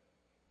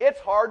 it's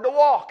hard to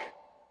walk.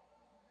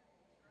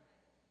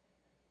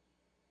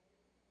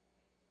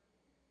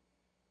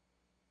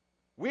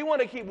 We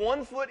want to keep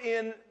one foot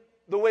in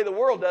the way the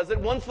world does it,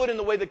 one foot in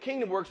the way the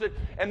kingdom works it,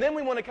 and then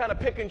we want to kind of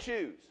pick and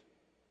choose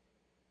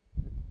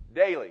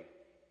daily.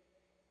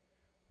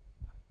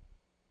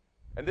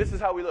 And this is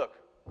how we look.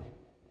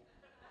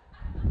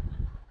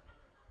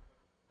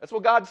 That's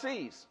what God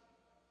sees.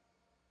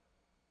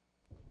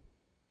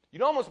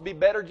 You'd almost be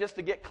better just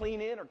to get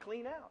clean in or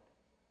clean out.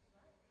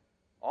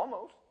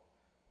 Almost.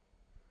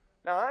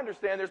 Now, I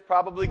understand there's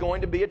probably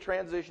going to be a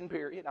transition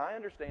period. I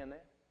understand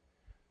that.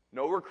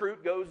 No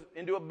recruit goes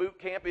into a boot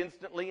camp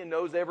instantly and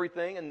knows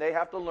everything, and they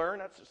have to learn.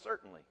 That's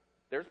certainly.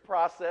 There's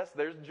process,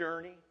 there's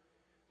journey,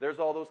 there's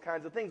all those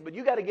kinds of things. But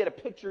you got to get a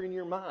picture in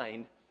your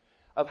mind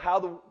of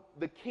how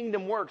the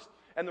kingdom works.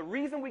 And the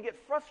reason we get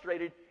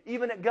frustrated,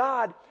 even at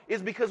God,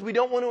 is because we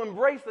don't want to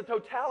embrace the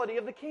totality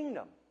of the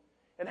kingdom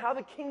and how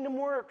the kingdom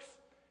works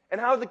and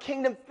how the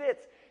kingdom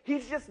fits.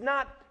 He's just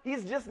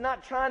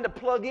not trying to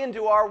plug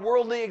into our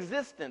worldly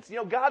existence. You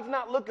know, God's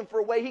not looking for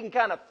a way he can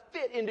kind of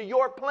fit into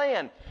your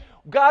plan.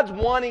 God's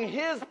wanting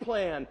his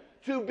plan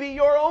to be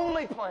your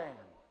only plan.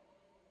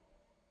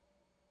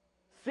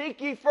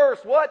 Seek ye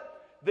first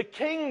what? The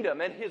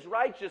kingdom and his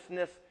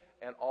righteousness,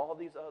 and all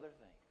these other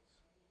things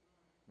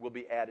will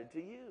be added to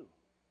you.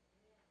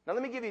 Now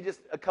let me give you just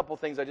a couple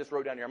things I just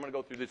wrote down here. I'm going to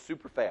go through this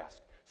super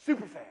fast.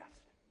 Super fast.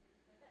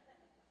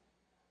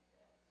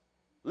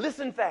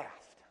 Listen fast.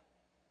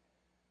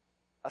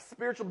 A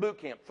spiritual boot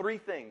camp. 3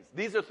 things.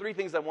 These are 3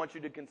 things I want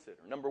you to consider.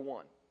 Number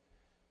 1.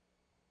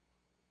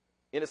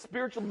 In a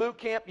spiritual boot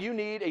camp, you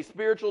need a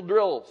spiritual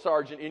drill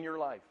sergeant in your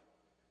life.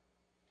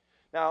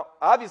 Now,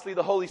 obviously,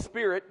 the Holy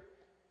Spirit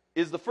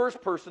is the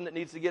first person that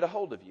needs to get a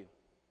hold of you.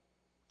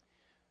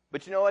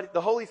 But you know what?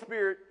 The Holy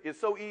Spirit is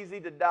so easy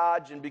to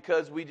dodge, and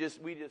because we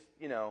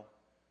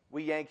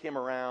yank him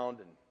around.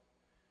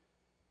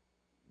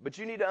 But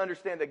you need to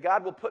understand that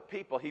God will put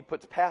people. He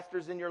puts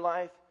pastors in your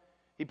life.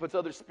 He puts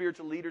other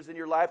spiritual leaders in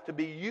your life to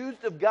be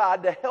used of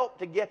God to help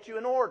to get you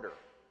in order.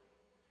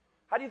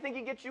 How do you think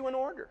he gets you in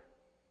order?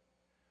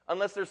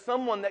 Unless there's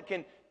someone that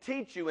can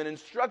teach you and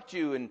instruct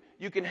you, and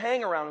you can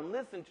hang around and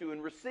listen to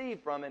and receive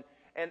from. And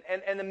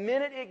the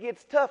minute it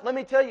gets tough, let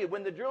me tell you,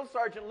 when the drill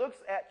sergeant looks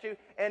at you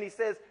and he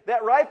says,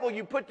 that rifle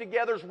you put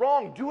together is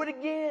wrong, do it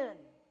again.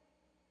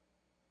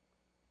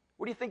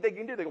 What do you think they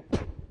can do? They go,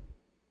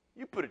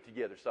 you put it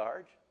together,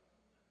 Sarge.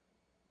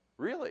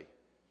 Really?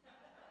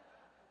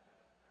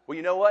 Well,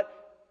 you know what?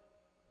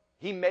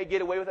 He may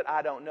get away with it,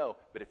 I don't know.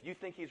 But if you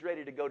think he's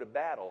ready to go to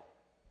battle,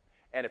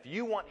 and if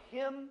you want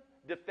him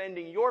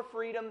defending your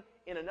freedom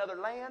in another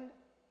land,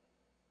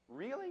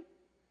 really?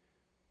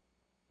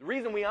 The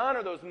reason we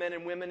honor those men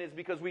and women is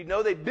because we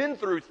know they've been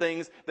through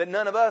things that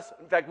none of us,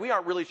 in fact, we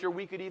aren't really sure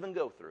we could even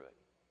go through it.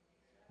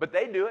 But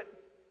they do it.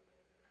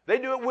 They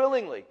do it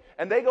willingly.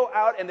 And they go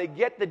out and they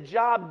get the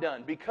job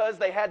done because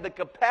they had the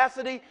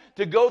capacity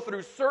to go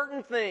through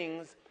certain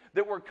things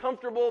that were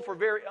comfortable for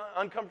very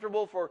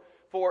uncomfortable for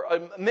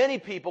many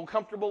people,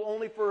 comfortable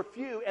only for a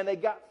few, and they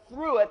got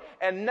through it.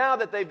 And now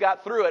that they've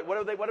got through it,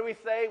 what do we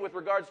say with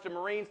regards to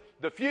Marines?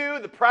 The few,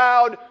 the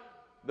proud,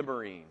 the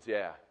Marines.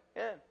 Yeah.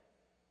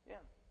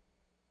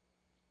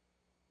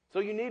 So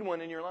you need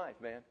one in your life,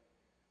 man.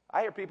 I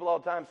hear people all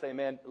the time say,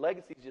 man,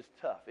 legacy is just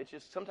tough. It's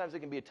just, sometimes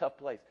it can be a tough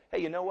place. Hey,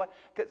 you know what?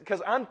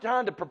 Because I'm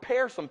trying to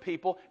prepare some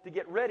people to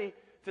get ready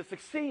to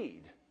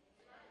succeed.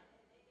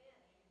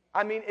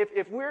 I mean,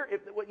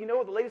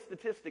 the latest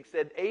statistics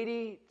said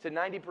 80 to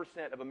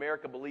 90% of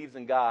America believes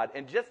in God,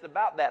 and just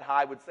about that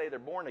high would say they're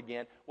born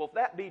again. Well, if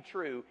that be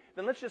true,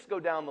 then let's just go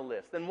down the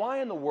list. Then why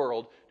in the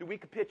world do we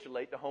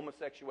capitulate to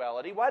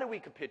homosexuality? Why do we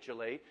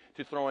capitulate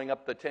to throwing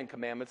up the Ten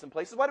Commandments in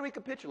places? Why do we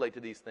capitulate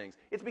to these things?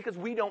 It's because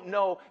we don't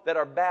know that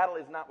our battle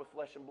is not with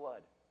flesh and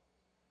blood.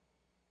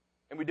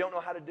 And we don't know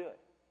how to do it.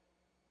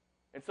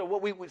 And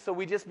so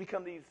we just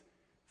become these,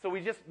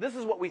 this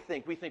is what we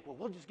think. We think, well,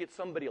 we'll just get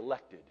somebody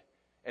elected.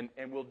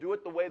 And we'll do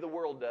it the way the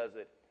world does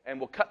it, and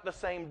we'll cut the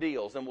same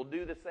deals, and we'll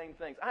do the same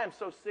things. I am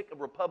so sick of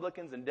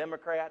Republicans and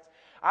Democrats.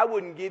 I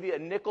wouldn't give you a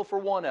nickel for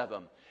one of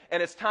them.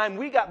 And it's time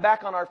we got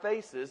back on our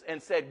faces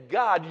and said,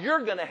 God,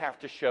 you're going to have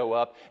to show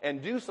up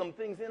and do some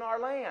things in our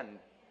land.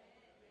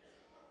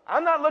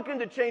 I'm not looking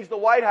to change the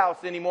White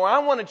House anymore. I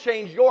want to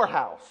change your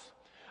house.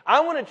 I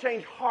want to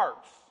change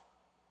hearts.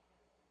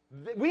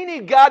 We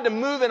need God to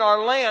move in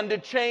our land to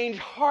change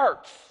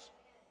hearts.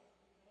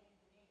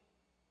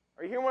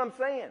 Are you hearing what I'm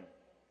saying?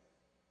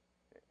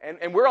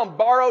 And we're on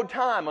borrowed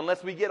time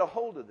unless we get a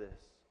hold of this.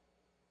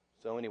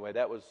 So anyway,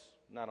 that was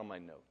not on my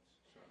notes.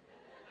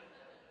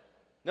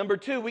 Number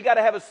 2, we got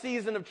to have a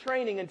season of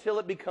training until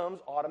it becomes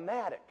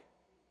automatic.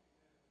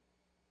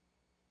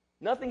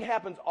 Nothing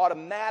happens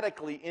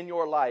automatically in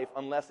your life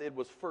unless it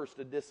was first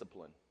a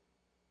discipline.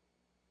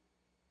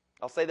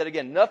 I'll say that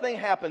again. Nothing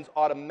happens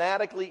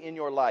automatically in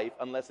your life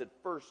unless it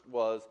first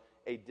was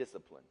a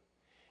discipline.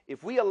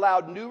 If we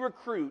allowed new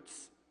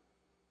recruits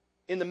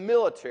in the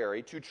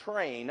military to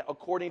train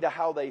according to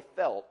how they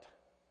felt,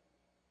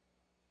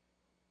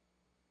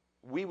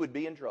 we would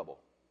be in trouble.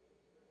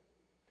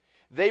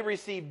 They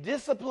receive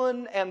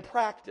discipline and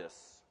practice.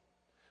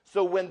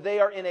 So when they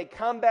are in a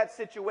combat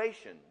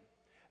situation,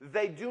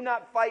 they do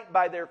not fight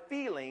by their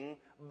feeling,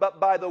 but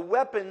by the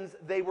weapons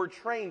they were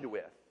trained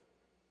with.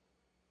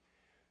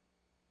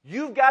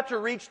 You've got to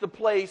reach the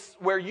place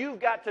where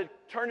you've got to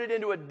turn it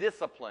into a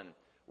discipline.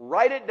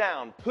 Write it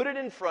down. Put it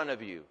in front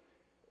of you.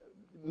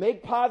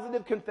 Make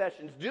positive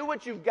confessions. Do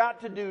what you've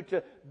got to do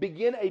to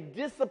begin a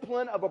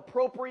discipline of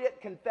appropriate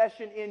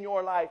confession in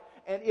your life.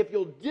 And if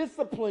you'll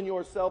discipline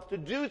yourself to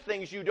do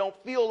things you don't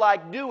feel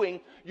like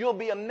doing, you'll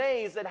be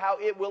amazed at how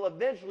it will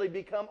eventually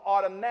become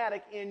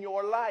automatic in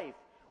your life.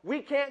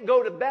 We can't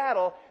go to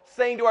battle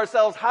saying to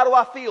ourselves, how do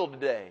I feel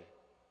today?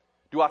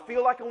 Do I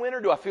feel like a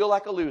winner? Do I feel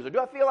like a loser? Do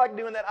I feel like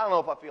doing that? I don't know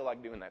if I feel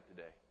like doing that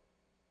today.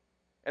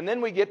 And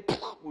then we get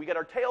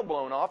our tail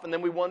blown off, and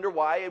then we wonder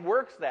why it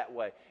works that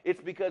way.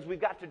 It's because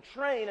we've got to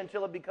train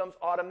until it becomes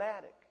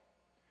automatic.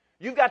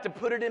 You've got to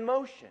put it in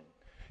motion.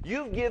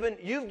 You've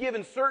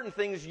given certain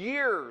things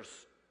years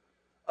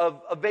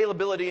of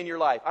availability in your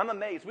life. I'm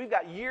amazed. We've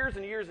got years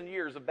and years and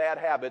years of bad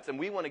habits, and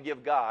we want to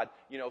give God,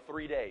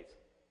 3 days.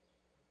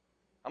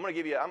 I'm going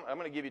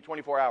to give you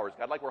 24 hours,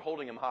 God, like we're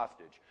holding him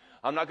hostage.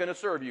 I'm not going to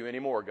serve you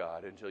anymore,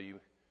 God, until you...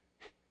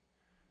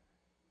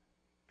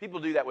 People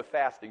do that with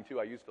fasting, too.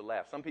 I used to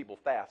laugh. Some people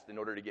fast in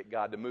order to get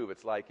God to move.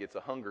 It's like it's a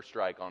hunger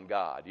strike on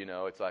God.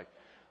 It's like,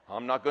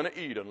 I'm not going to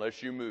eat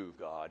unless you move,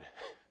 God.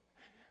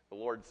 The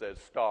Lord says,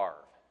 starve.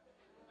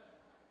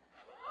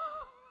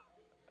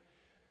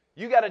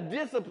 You got to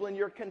discipline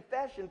your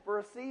confession for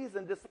a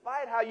season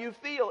despite how you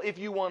feel if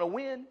you want to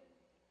win.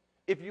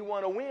 If you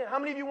want to win. How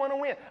many of you want to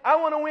win? I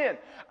want to win.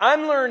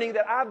 I'm learning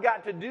that I've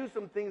got to do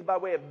some things by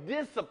way of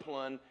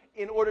discipline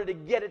in order to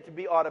get it to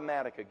be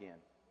automatic again.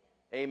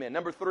 Amen.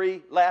 Number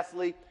 3,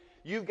 lastly,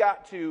 you've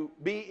got to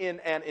be in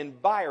an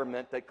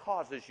environment that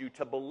causes you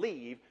to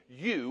believe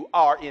you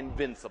are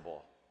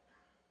invincible.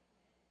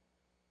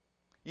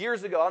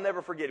 Years ago, I'll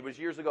never forget, it was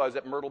years ago, I was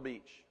at Myrtle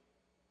Beach.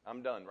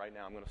 I'm done right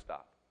now. I'm going to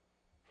stop.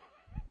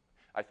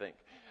 I think.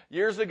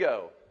 Years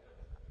ago,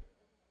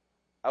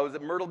 I was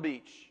at Myrtle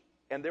Beach,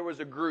 and there was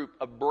a group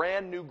of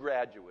brand new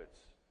graduates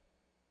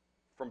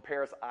from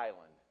Paris Island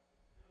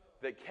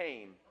that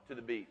came to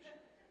the beach.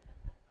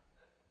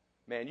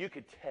 Man, you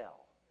could tell.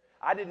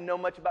 I didn't know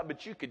much about it,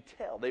 but you could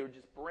tell. They were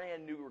just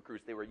brand new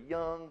recruits. They were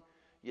young.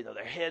 You know,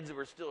 their heads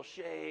were still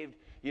shaved.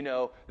 You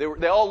know,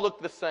 they all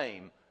looked the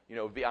same. You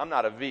know, I'm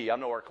not a V.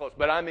 I'm nowhere close.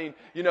 But I mean,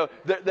 you know,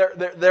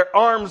 their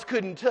arms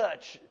couldn't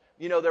touch,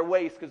 you know, their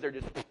waist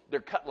because they're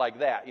cut like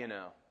that, you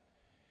know.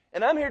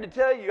 And I'm here to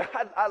tell you,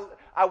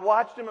 I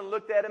watched them and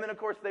looked at them, and of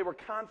course they were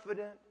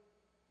confident.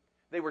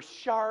 They were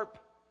sharp.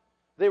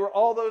 They were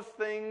all those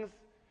things.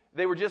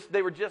 They were just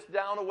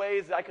down a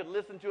ways. I could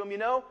listen to them, you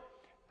know.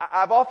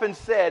 I've often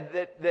said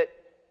that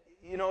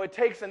you know, it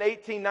takes an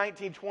 18,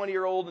 19,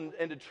 20-year-old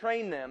and to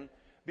train them,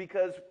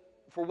 because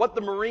for what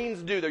the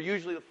Marines do, they're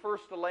usually the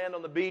first to land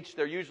on the beach.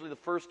 They're usually the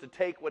first to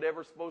take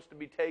whatever's supposed to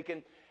be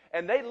taken.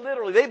 And they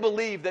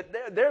believe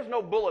that there's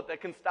no bullet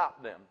that can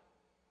stop them.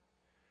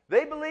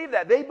 They believe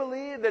that. They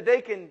believe that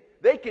they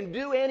can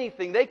do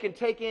anything. They can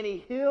take any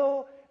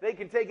hill. They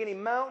can take any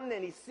mountain,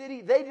 any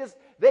city.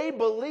 They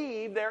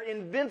believe they're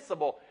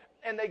invincible.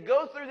 And they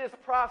go through this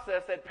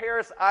process at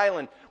Paris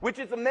Island, which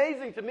is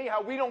amazing to me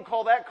how we don't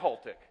call that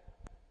cultic.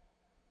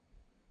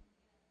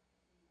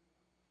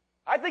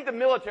 I think the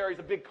military is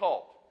a big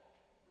cult.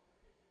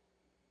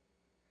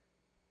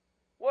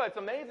 Well, it's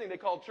amazing. They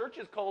call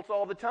churches cults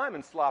all the time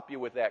and slop you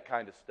with that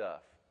kind of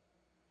stuff.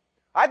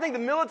 I think the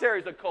military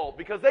is a cult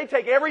because they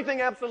take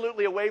everything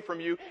absolutely away from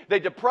you. They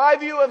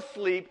deprive you of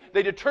sleep.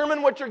 They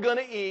determine what you're going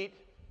to eat.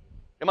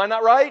 Am I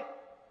not right?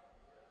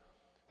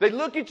 They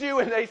look at you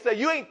and they say,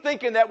 you ain't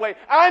thinking that way.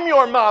 I'm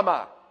your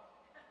mama.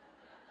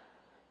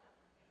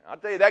 I'll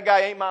tell you, that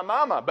guy ain't my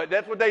mama, but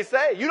that's what they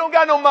say. You don't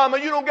got no mama.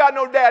 You don't got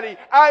no daddy.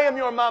 I am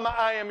your mama.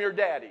 I am your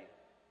daddy.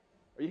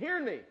 Are you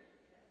hearing me?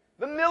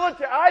 The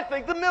military, I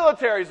think the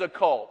military is a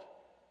cult.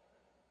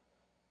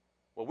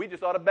 Well, we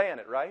just ought to ban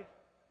it, right?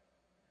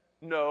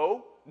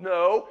 No.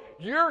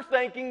 You're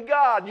thanking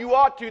God, you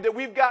ought to, that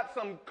we've got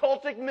some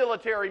cultic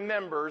military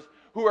members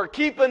who are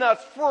keeping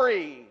us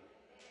free.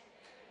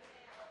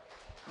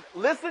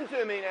 Listen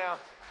to me now.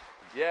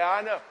 Yeah,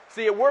 I know.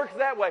 See, it works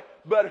that way.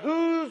 But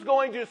who's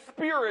going to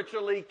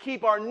spiritually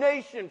keep our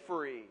nation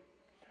free?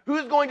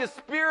 Who's going to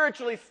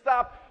spiritually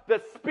stop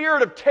the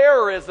spirit of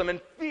terrorism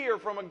and fear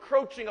from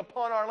encroaching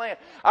upon our land?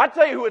 I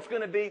tell you who it's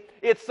going to be.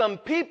 It's some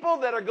people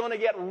that are going to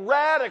get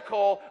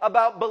radical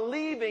about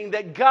believing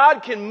that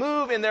God can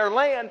move in their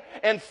land,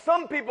 and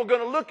some people are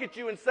going to look at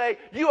you and say,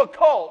 you a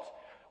cult,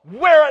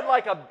 wear it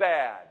like a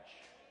badge.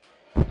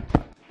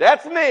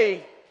 That's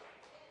me.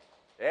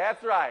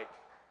 That's right.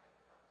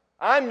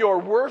 I'm your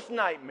worst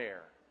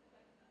nightmare.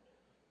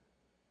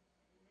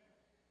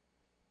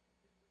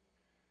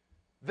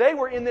 They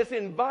were in this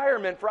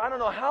environment for I don't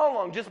know how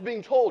long, just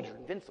being told, you're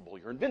invincible,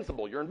 you're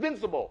invincible, you're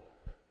invincible.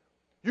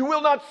 You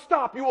will not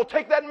stop. You will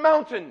take that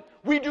mountain.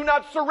 We do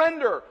not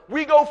surrender.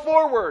 We go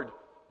forward.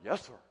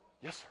 Yes, sir.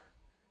 Yes, sir.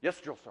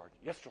 Yes, Drill Sergeant.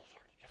 Yes, Drill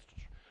Sergeant. Yes,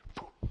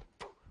 Drill Sergeant.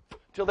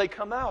 Till they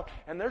come out,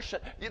 and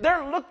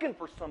they're looking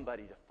for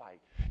somebody to fight.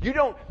 You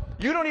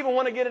don't even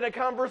want to get in a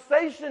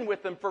conversation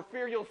with them for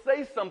fear you'll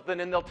say something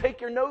and they'll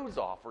take your nose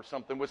off or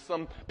something with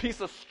some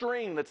piece of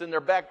string that's in their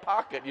back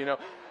pocket, you know.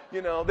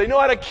 You know, they know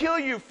how to kill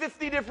you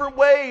 50 different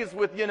ways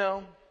with, you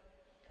know,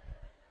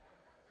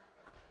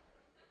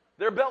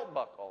 their belt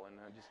buckle. And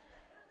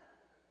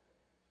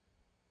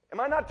am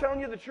I not telling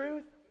you the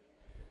truth?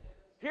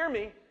 Hear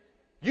me.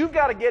 You've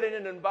got to get in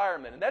an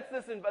environment, and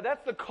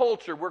that's the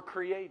culture we're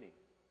creating.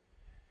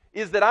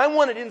 Is that I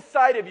want it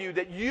inside of you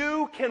that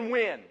you can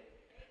win.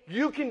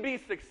 You can be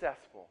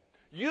successful.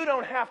 You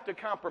don't have to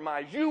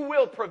compromise. You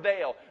will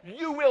prevail.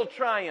 You will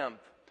triumph.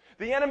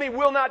 The enemy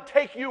will not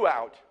take you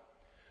out.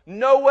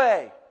 No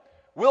way.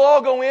 We'll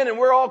all go in and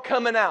we're all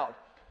coming out.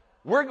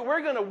 We're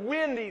going to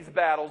win these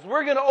battles.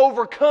 We're going to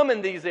overcome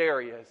in these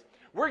areas.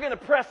 We're going to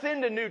press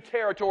into new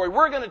territory.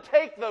 We're going to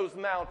take those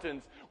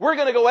mountains. We're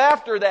going to go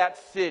after that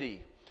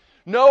city.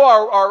 No,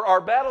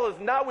 our battle is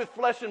not with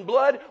flesh and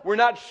blood. We're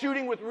not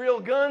shooting with real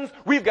guns.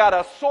 We've got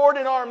a sword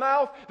in our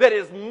mouth that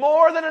is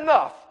more than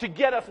enough to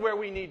get us where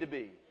we need to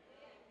be.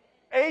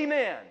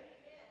 Amen.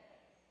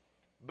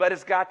 But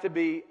it's got to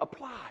be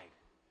applied.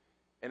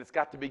 And it's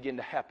got to begin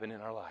to happen in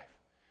our life.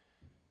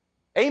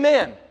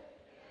 Amen.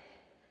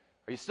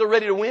 Are you still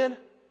ready to win?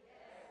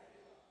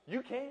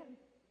 You can.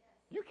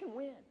 You can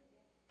win.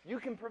 You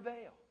can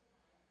prevail.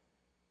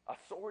 A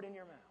sword in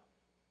your mouth.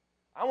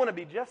 I want to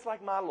be just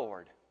like my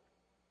Lord.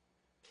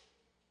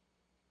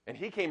 And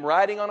he came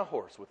riding on a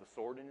horse with a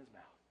sword in his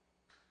mouth.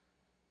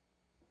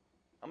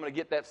 I'm going to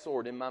get that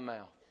sword in my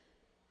mouth.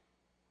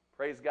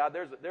 Praise God.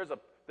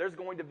 There's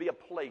going to be a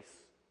place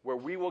where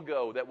we will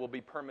go that will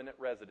be permanent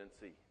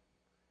residency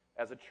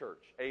as a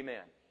church.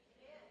 Amen.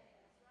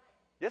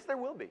 Yes, there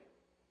will be.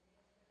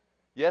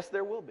 Yes,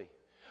 there will be.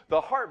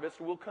 The harvest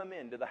will come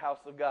into the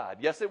house of God.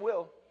 Yes, it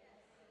will.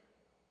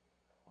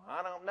 Well,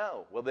 I don't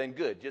know. Well, then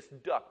good.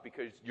 Just duck,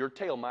 because your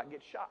tail might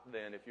get shot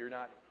then if you're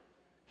not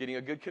getting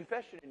a good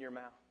confession in your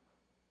mouth.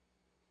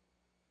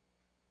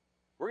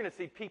 We're going to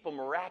see people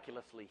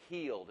miraculously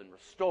healed and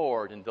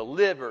restored and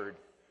delivered.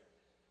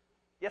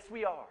 Yes,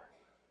 we are.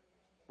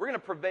 We're going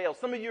to prevail.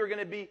 Some of you are going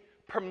to be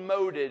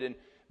promoted and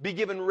be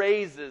given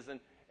raises, and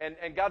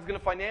God's going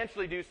to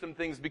financially do some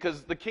things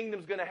because the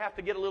kingdom's going to have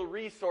to get a little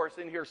resource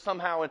in here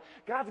somehow, and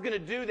God's going to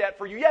do that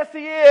for you. Yes,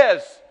 He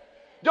is.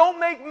 Don't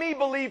make me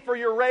believe for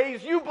your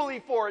raise. You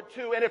believe for it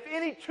too. And if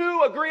any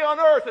two agree on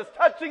earth as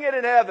touching it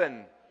in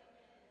heaven,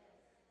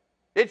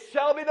 it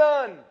shall be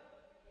done.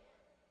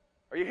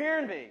 Are you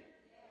hearing me?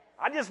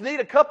 I just need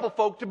a couple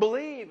folk to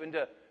believe and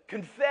to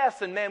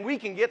confess, and man, we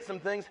can get some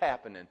things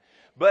happening.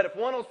 But if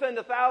one will send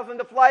 1,000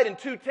 to flight and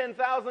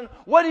 10,000,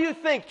 what do you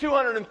think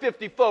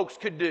 250 folks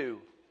could do?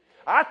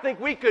 I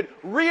think we could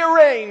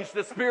rearrange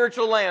the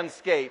spiritual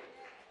landscape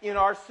in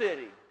our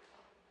city.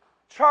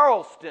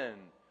 Charleston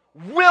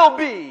will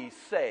be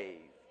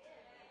saved.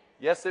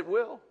 Yes, it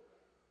will.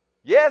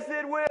 Yes,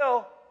 it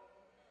will.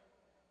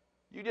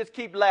 You just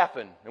keep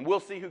laughing, and we'll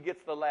see who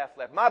gets the last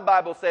laugh. My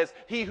Bible says,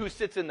 he who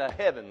sits in the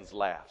heavens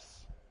laughs.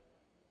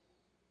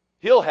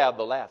 He'll have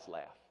the last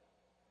laugh.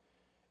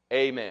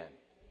 Amen.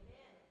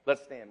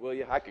 Let's stand, will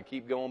you? I could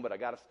keep going, but I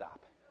got to stop.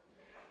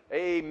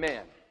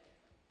 Amen.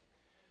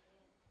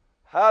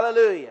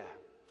 Hallelujah.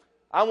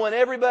 I want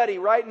everybody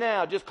right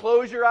now, just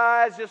close your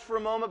eyes just for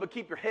a moment, but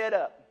keep your head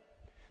up.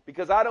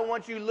 Because I don't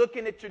want you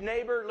looking at your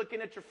neighbor,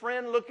 looking at your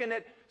friend, looking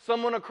at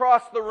someone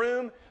across the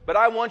room, but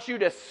I want you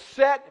to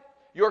set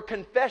your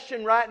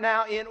confession right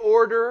now in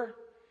order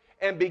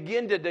and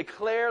begin to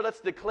declare.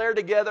 Let's declare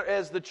together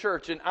as the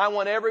church. And I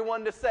want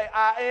everyone to say,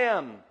 I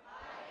am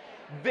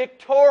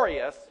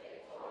victorious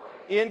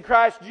in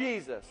Christ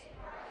Jesus.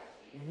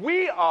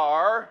 We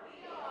are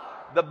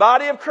the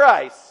body of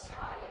Christ,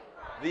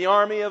 the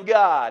army of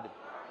God.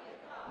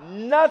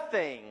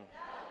 Nothing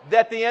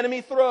that the enemy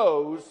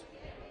throws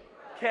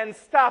can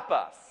stop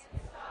us.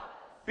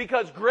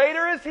 Because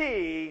greater is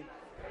He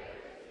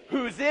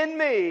who's in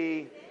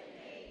me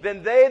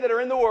than they that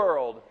are in the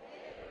world.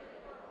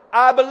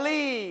 I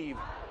believe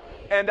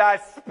and I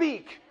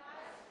speak,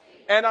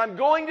 and I'm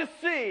going to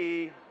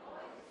see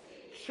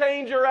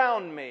change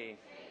around me.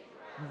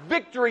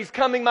 Victory's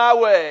coming my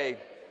way.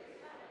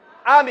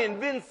 I'm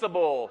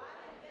invincible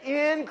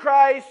in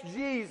Christ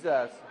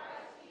Jesus.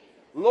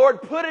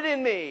 Lord, put it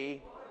in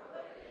me.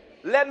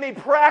 Let me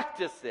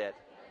practice it.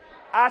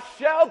 I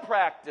shall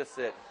practice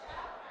it.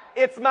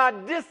 It's my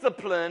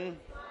discipline,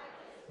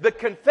 the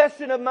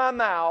confession of my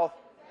mouth,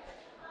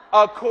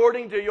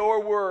 according to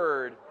your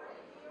word.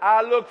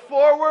 I look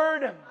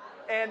forward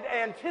and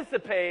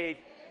anticipate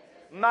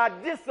my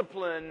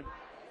discipline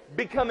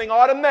becoming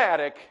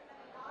automatic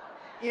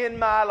in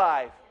my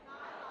life.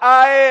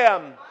 I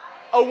am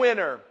a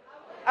winner.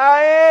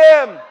 I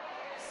am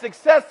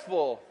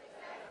successful.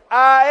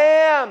 I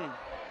am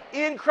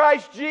in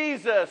Christ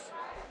Jesus,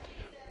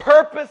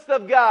 purpose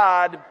of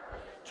God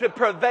to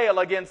prevail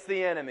against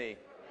the enemy.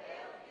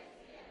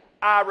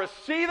 I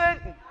receive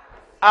it.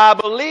 I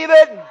believe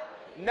it.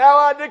 Now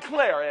I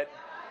declare it.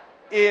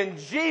 In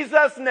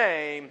Jesus'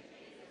 name.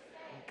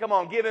 Come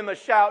on, give Him a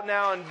shout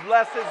now and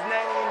bless His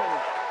name.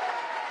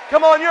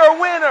 Come on, you're a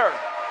winner.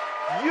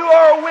 You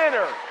are a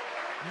winner.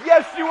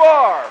 Yes, you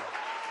are.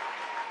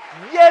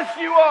 Yes,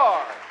 you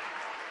are.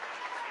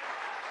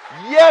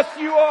 Yes,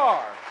 you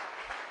are.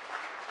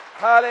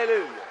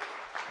 Hallelujah.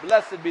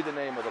 Blessed be the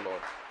name of the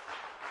Lord.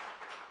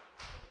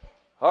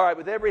 All right,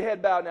 with every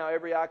head bowed now,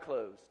 every eye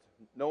closed,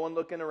 no one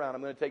looking around,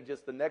 I'm going to take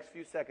just the next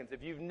few seconds.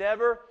 If you've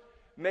never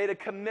made a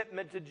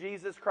commitment to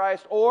Jesus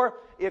Christ, or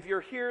if you're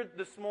here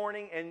this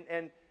morning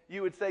and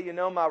you would say, you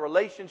know, my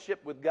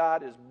relationship with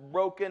God is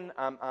broken,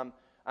 I'm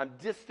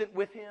distant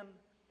with Him,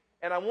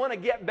 and I want to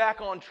get back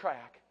on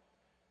track.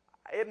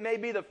 It may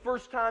be the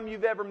first time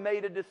you've ever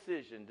made a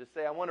decision to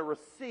say, I want to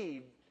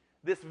receive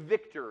this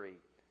victory.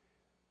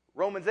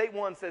 Romans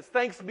 8:1 says,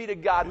 thanks be to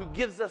God who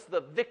gives us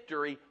the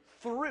victory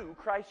through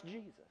Christ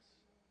Jesus.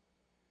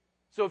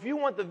 So if you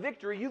want the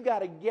victory, you've got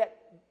to get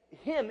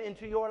Him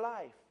into your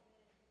life.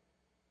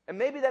 And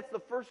maybe that's the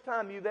first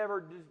time you've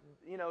ever,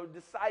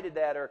 decided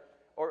that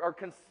or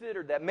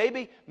considered that.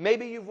 Maybe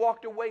you've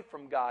walked away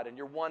from God and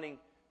you're wanting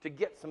to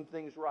get some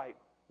things right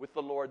with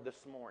the Lord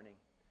this morning.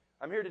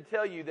 I'm here to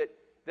tell you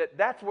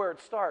that's where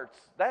it starts.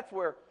 That's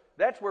where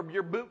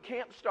your boot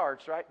camp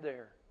starts, right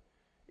there.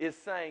 Is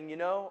saying,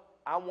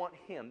 I want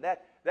Him.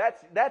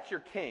 That's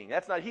your king.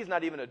 He's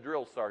not even a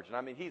drill sergeant.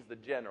 I mean, he's the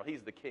general.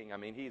 He's the king. I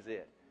mean, he's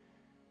it.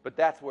 But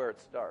that's where it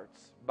starts,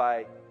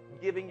 by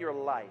giving your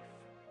life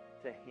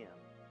to Him.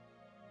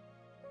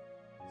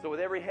 So with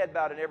every head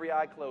bowed and every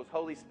eye closed,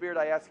 Holy Spirit,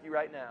 I ask you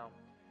right now,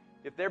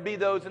 if there be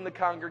those in the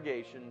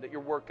congregation that you're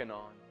working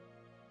on,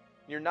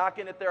 you're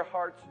knocking at their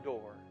heart's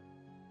door,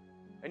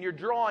 And you're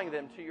drawing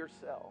them to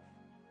yourself.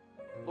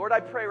 Lord, I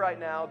pray right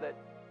now that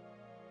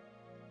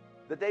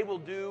they will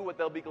do what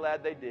they'll be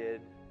glad they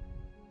did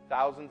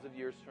thousands of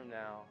years from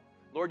now.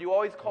 Lord, you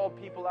always called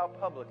people out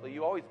publicly.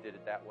 You always did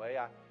it that way.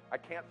 I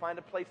can't find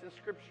a place in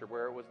Scripture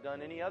where it was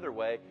done any other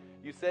way.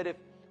 You said if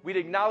we'd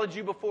acknowledge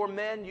you before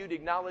men, you'd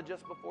acknowledge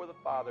us before the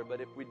Father.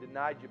 But if we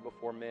denied you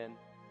before men,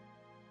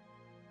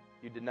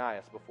 you deny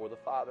us before the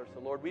Father. So,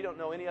 Lord, we don't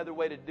know any other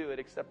way to do it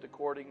except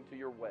according to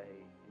your way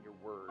and your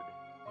word.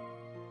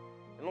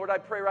 And, Lord, I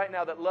pray right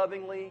now that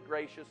lovingly,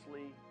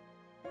 graciously,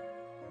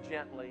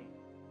 gently,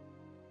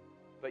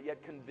 but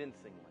yet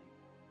convincingly,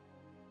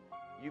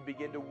 you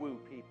begin to woo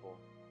people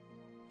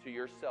to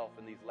yourself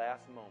in these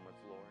last moments,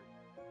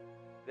 Lord,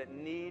 that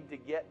need to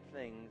get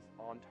things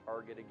on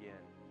target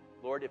again.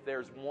 Lord, if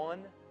there's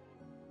one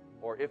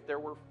or if there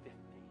were 50,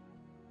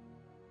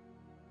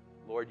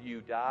 Lord,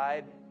 you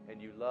died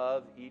and you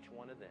love each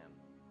one of them.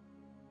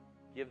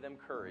 Give them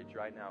courage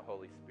right now,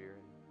 Holy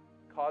Spirit.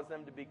 Cause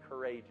them to be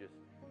courageous.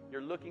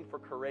 You're looking for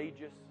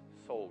courageous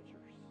soldiers.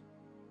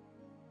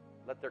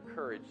 Let their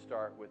courage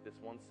start with this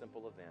one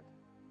simple event.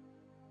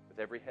 With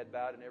every head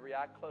bowed and every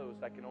eye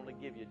closed, I can only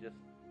give you just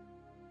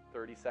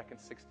 30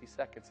 seconds, 60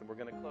 seconds, and we're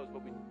going to close.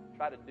 But we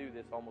try to do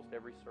this almost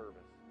every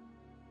service.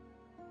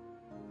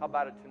 How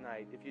about it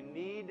tonight? If you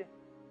need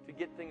to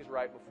get things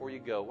right before you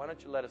go, why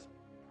don't you let us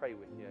pray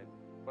with you?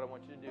 What I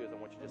want you to do is I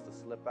want you just to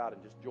slip out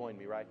and just join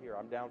me right here.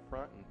 I'm down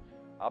front, and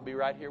I'll be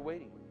right here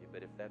waiting with you.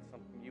 But if that's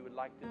something you would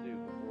like to do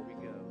before we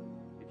go,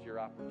 it's your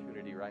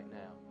opportunity right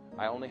now.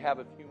 I only have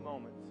a few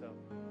moments,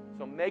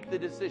 so make the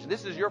decision.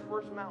 This is your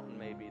first mountain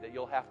maybe that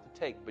you'll have to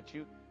take, but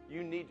you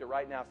need to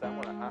right now say,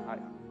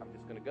 I'm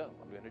just going to go.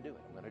 I'm going to do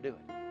it. I'm going to do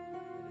it.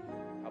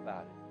 How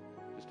about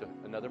it? Just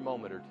another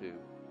moment or two,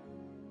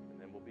 and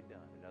then we'll be done.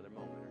 Another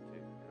moment or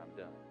two, and I'm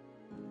done.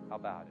 How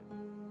about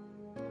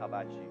it? How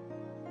about you?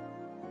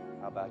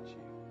 How about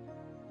you?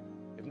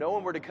 If no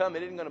one were to come,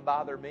 it isn't going to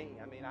bother me.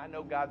 I mean, I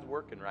know God's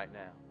working right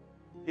now.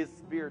 His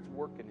Spirit's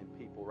working in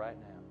people right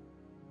now.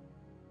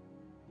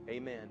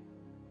 Amen.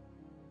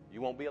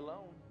 You won't be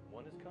alone.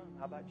 One has come.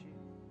 How about you?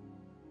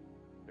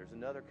 There's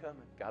another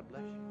coming. God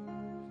bless you.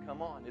 Just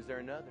come on. Is there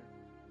another?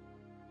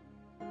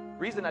 The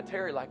reason I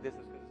tarry like this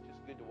is because it's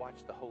just good to watch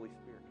the Holy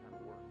Spirit kind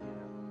of work. You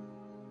know?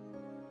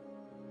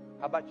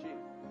 How about you?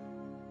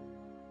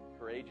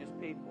 Courageous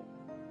people.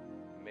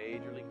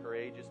 Majorly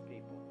courageous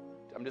people.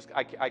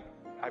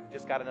 I've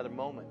just got another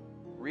moment.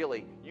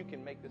 Really, you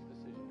can make this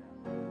decision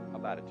now. How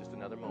about it? Just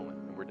another moment,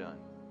 and we're done.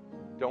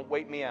 Don't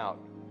wait me out.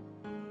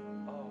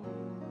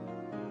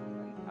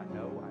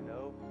 Oh, I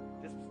know.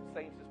 Just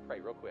saints, just pray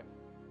real quick.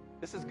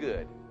 This is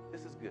good.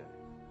 This is good.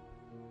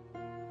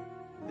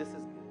 This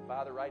is good.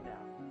 Father, right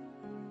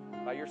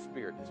now, by your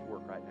Spirit, just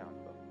work right now.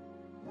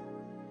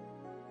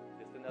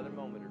 Just another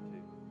moment or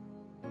two.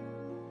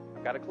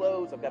 I've got to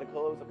close. I've got to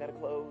close.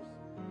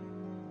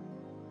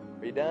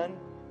 Are you done?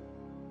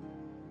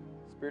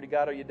 Spirit of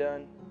God, are you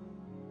done?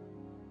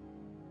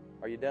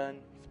 Are you done?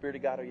 Spirit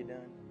of God, are you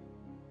done?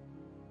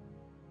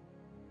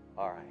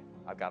 All right.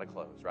 I've got to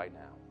close right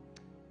now.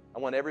 I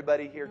want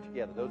everybody here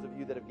together, those of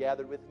you that have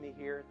gathered with me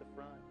here at the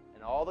front,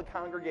 and all the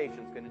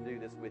congregation's going to do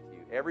this with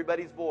you.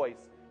 Everybody's voice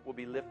will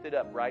be lifted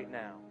up right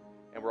now.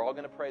 And we're all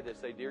going to pray this.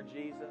 Say, Dear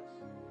Jesus,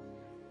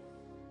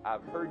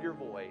 I've heard your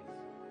voice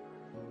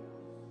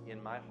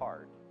in my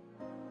heart.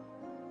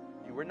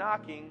 You were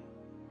knocking,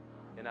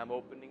 and I'm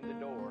opening the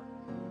door.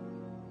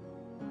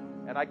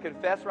 And I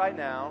confess right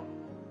now,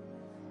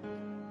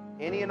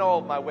 any and all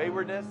of my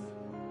waywardness,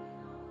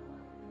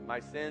 my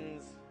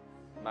sins,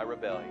 my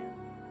rebellion.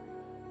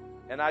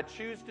 And I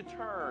choose to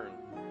turn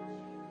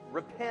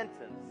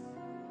repentance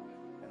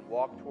and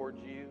walk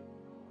towards you.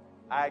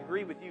 I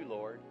agree with you,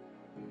 Lord.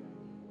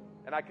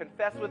 And I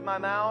confess with my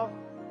mouth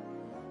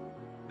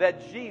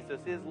that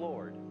Jesus is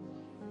Lord.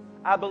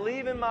 I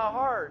believe in my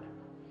heart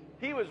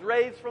He was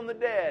raised from the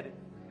dead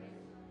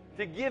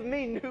to give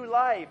me new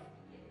life,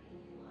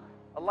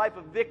 a life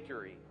of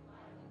victory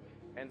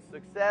and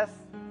success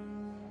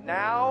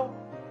now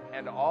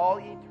and all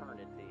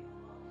eternity.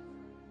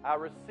 I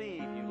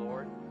receive you,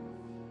 Lord,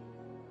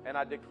 and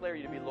I declare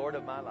you to be Lord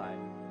of my life.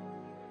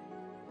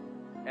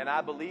 And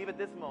I believe at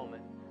this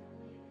moment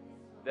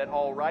that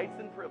all rights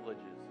and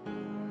privileges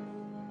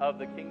of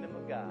the kingdom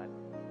of God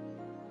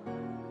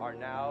are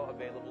now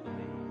available to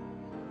me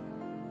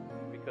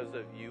because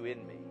of you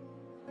in me.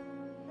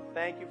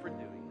 Thank you for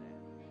doing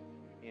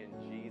that. In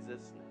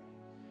Jesus'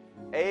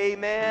 name.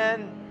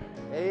 Amen.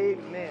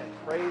 Amen.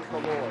 Praise the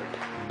Lord.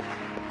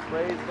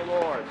 Praise the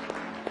Lord.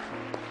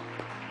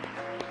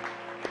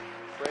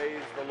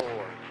 Praise the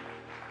Lord.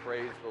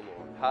 Praise the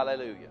Lord.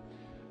 Hallelujah.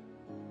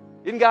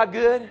 Isn't God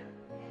good?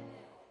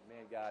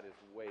 Man, God is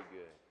way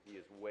good. He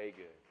is way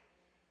good.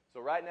 So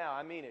right now,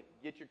 I mean it.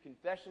 Get your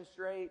confession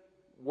straight,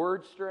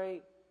 word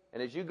straight.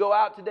 And as you go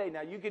out today,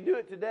 now you can do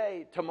it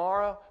today,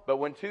 tomorrow, but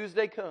when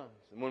Tuesday comes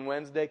and when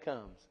Wednesday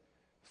comes,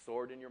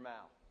 sword in your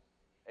mouth.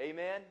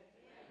 Amen?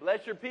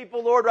 Bless your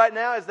people, Lord, right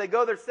now as they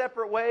go their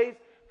separate ways.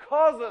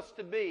 Cause us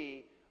to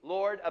be,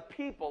 Lord, a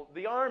people,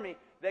 the army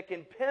that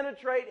can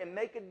penetrate and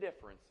make a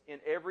difference in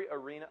every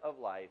arena of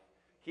life.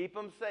 Keep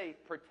them safe.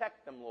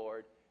 Protect them,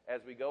 Lord,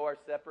 as we go our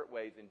separate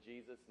ways. In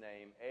Jesus'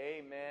 name,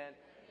 amen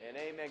and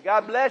amen.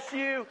 God bless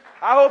you.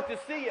 I hope to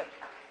see you.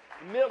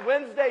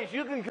 Wednesdays,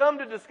 you can come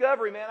to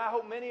Discovery, man. I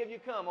hope many of you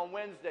come on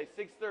Wednesday,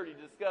 6:30,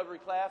 Discovery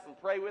class, and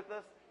pray with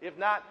us. If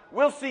not,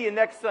 we'll see you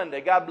next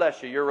Sunday. God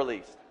bless you. You're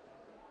released.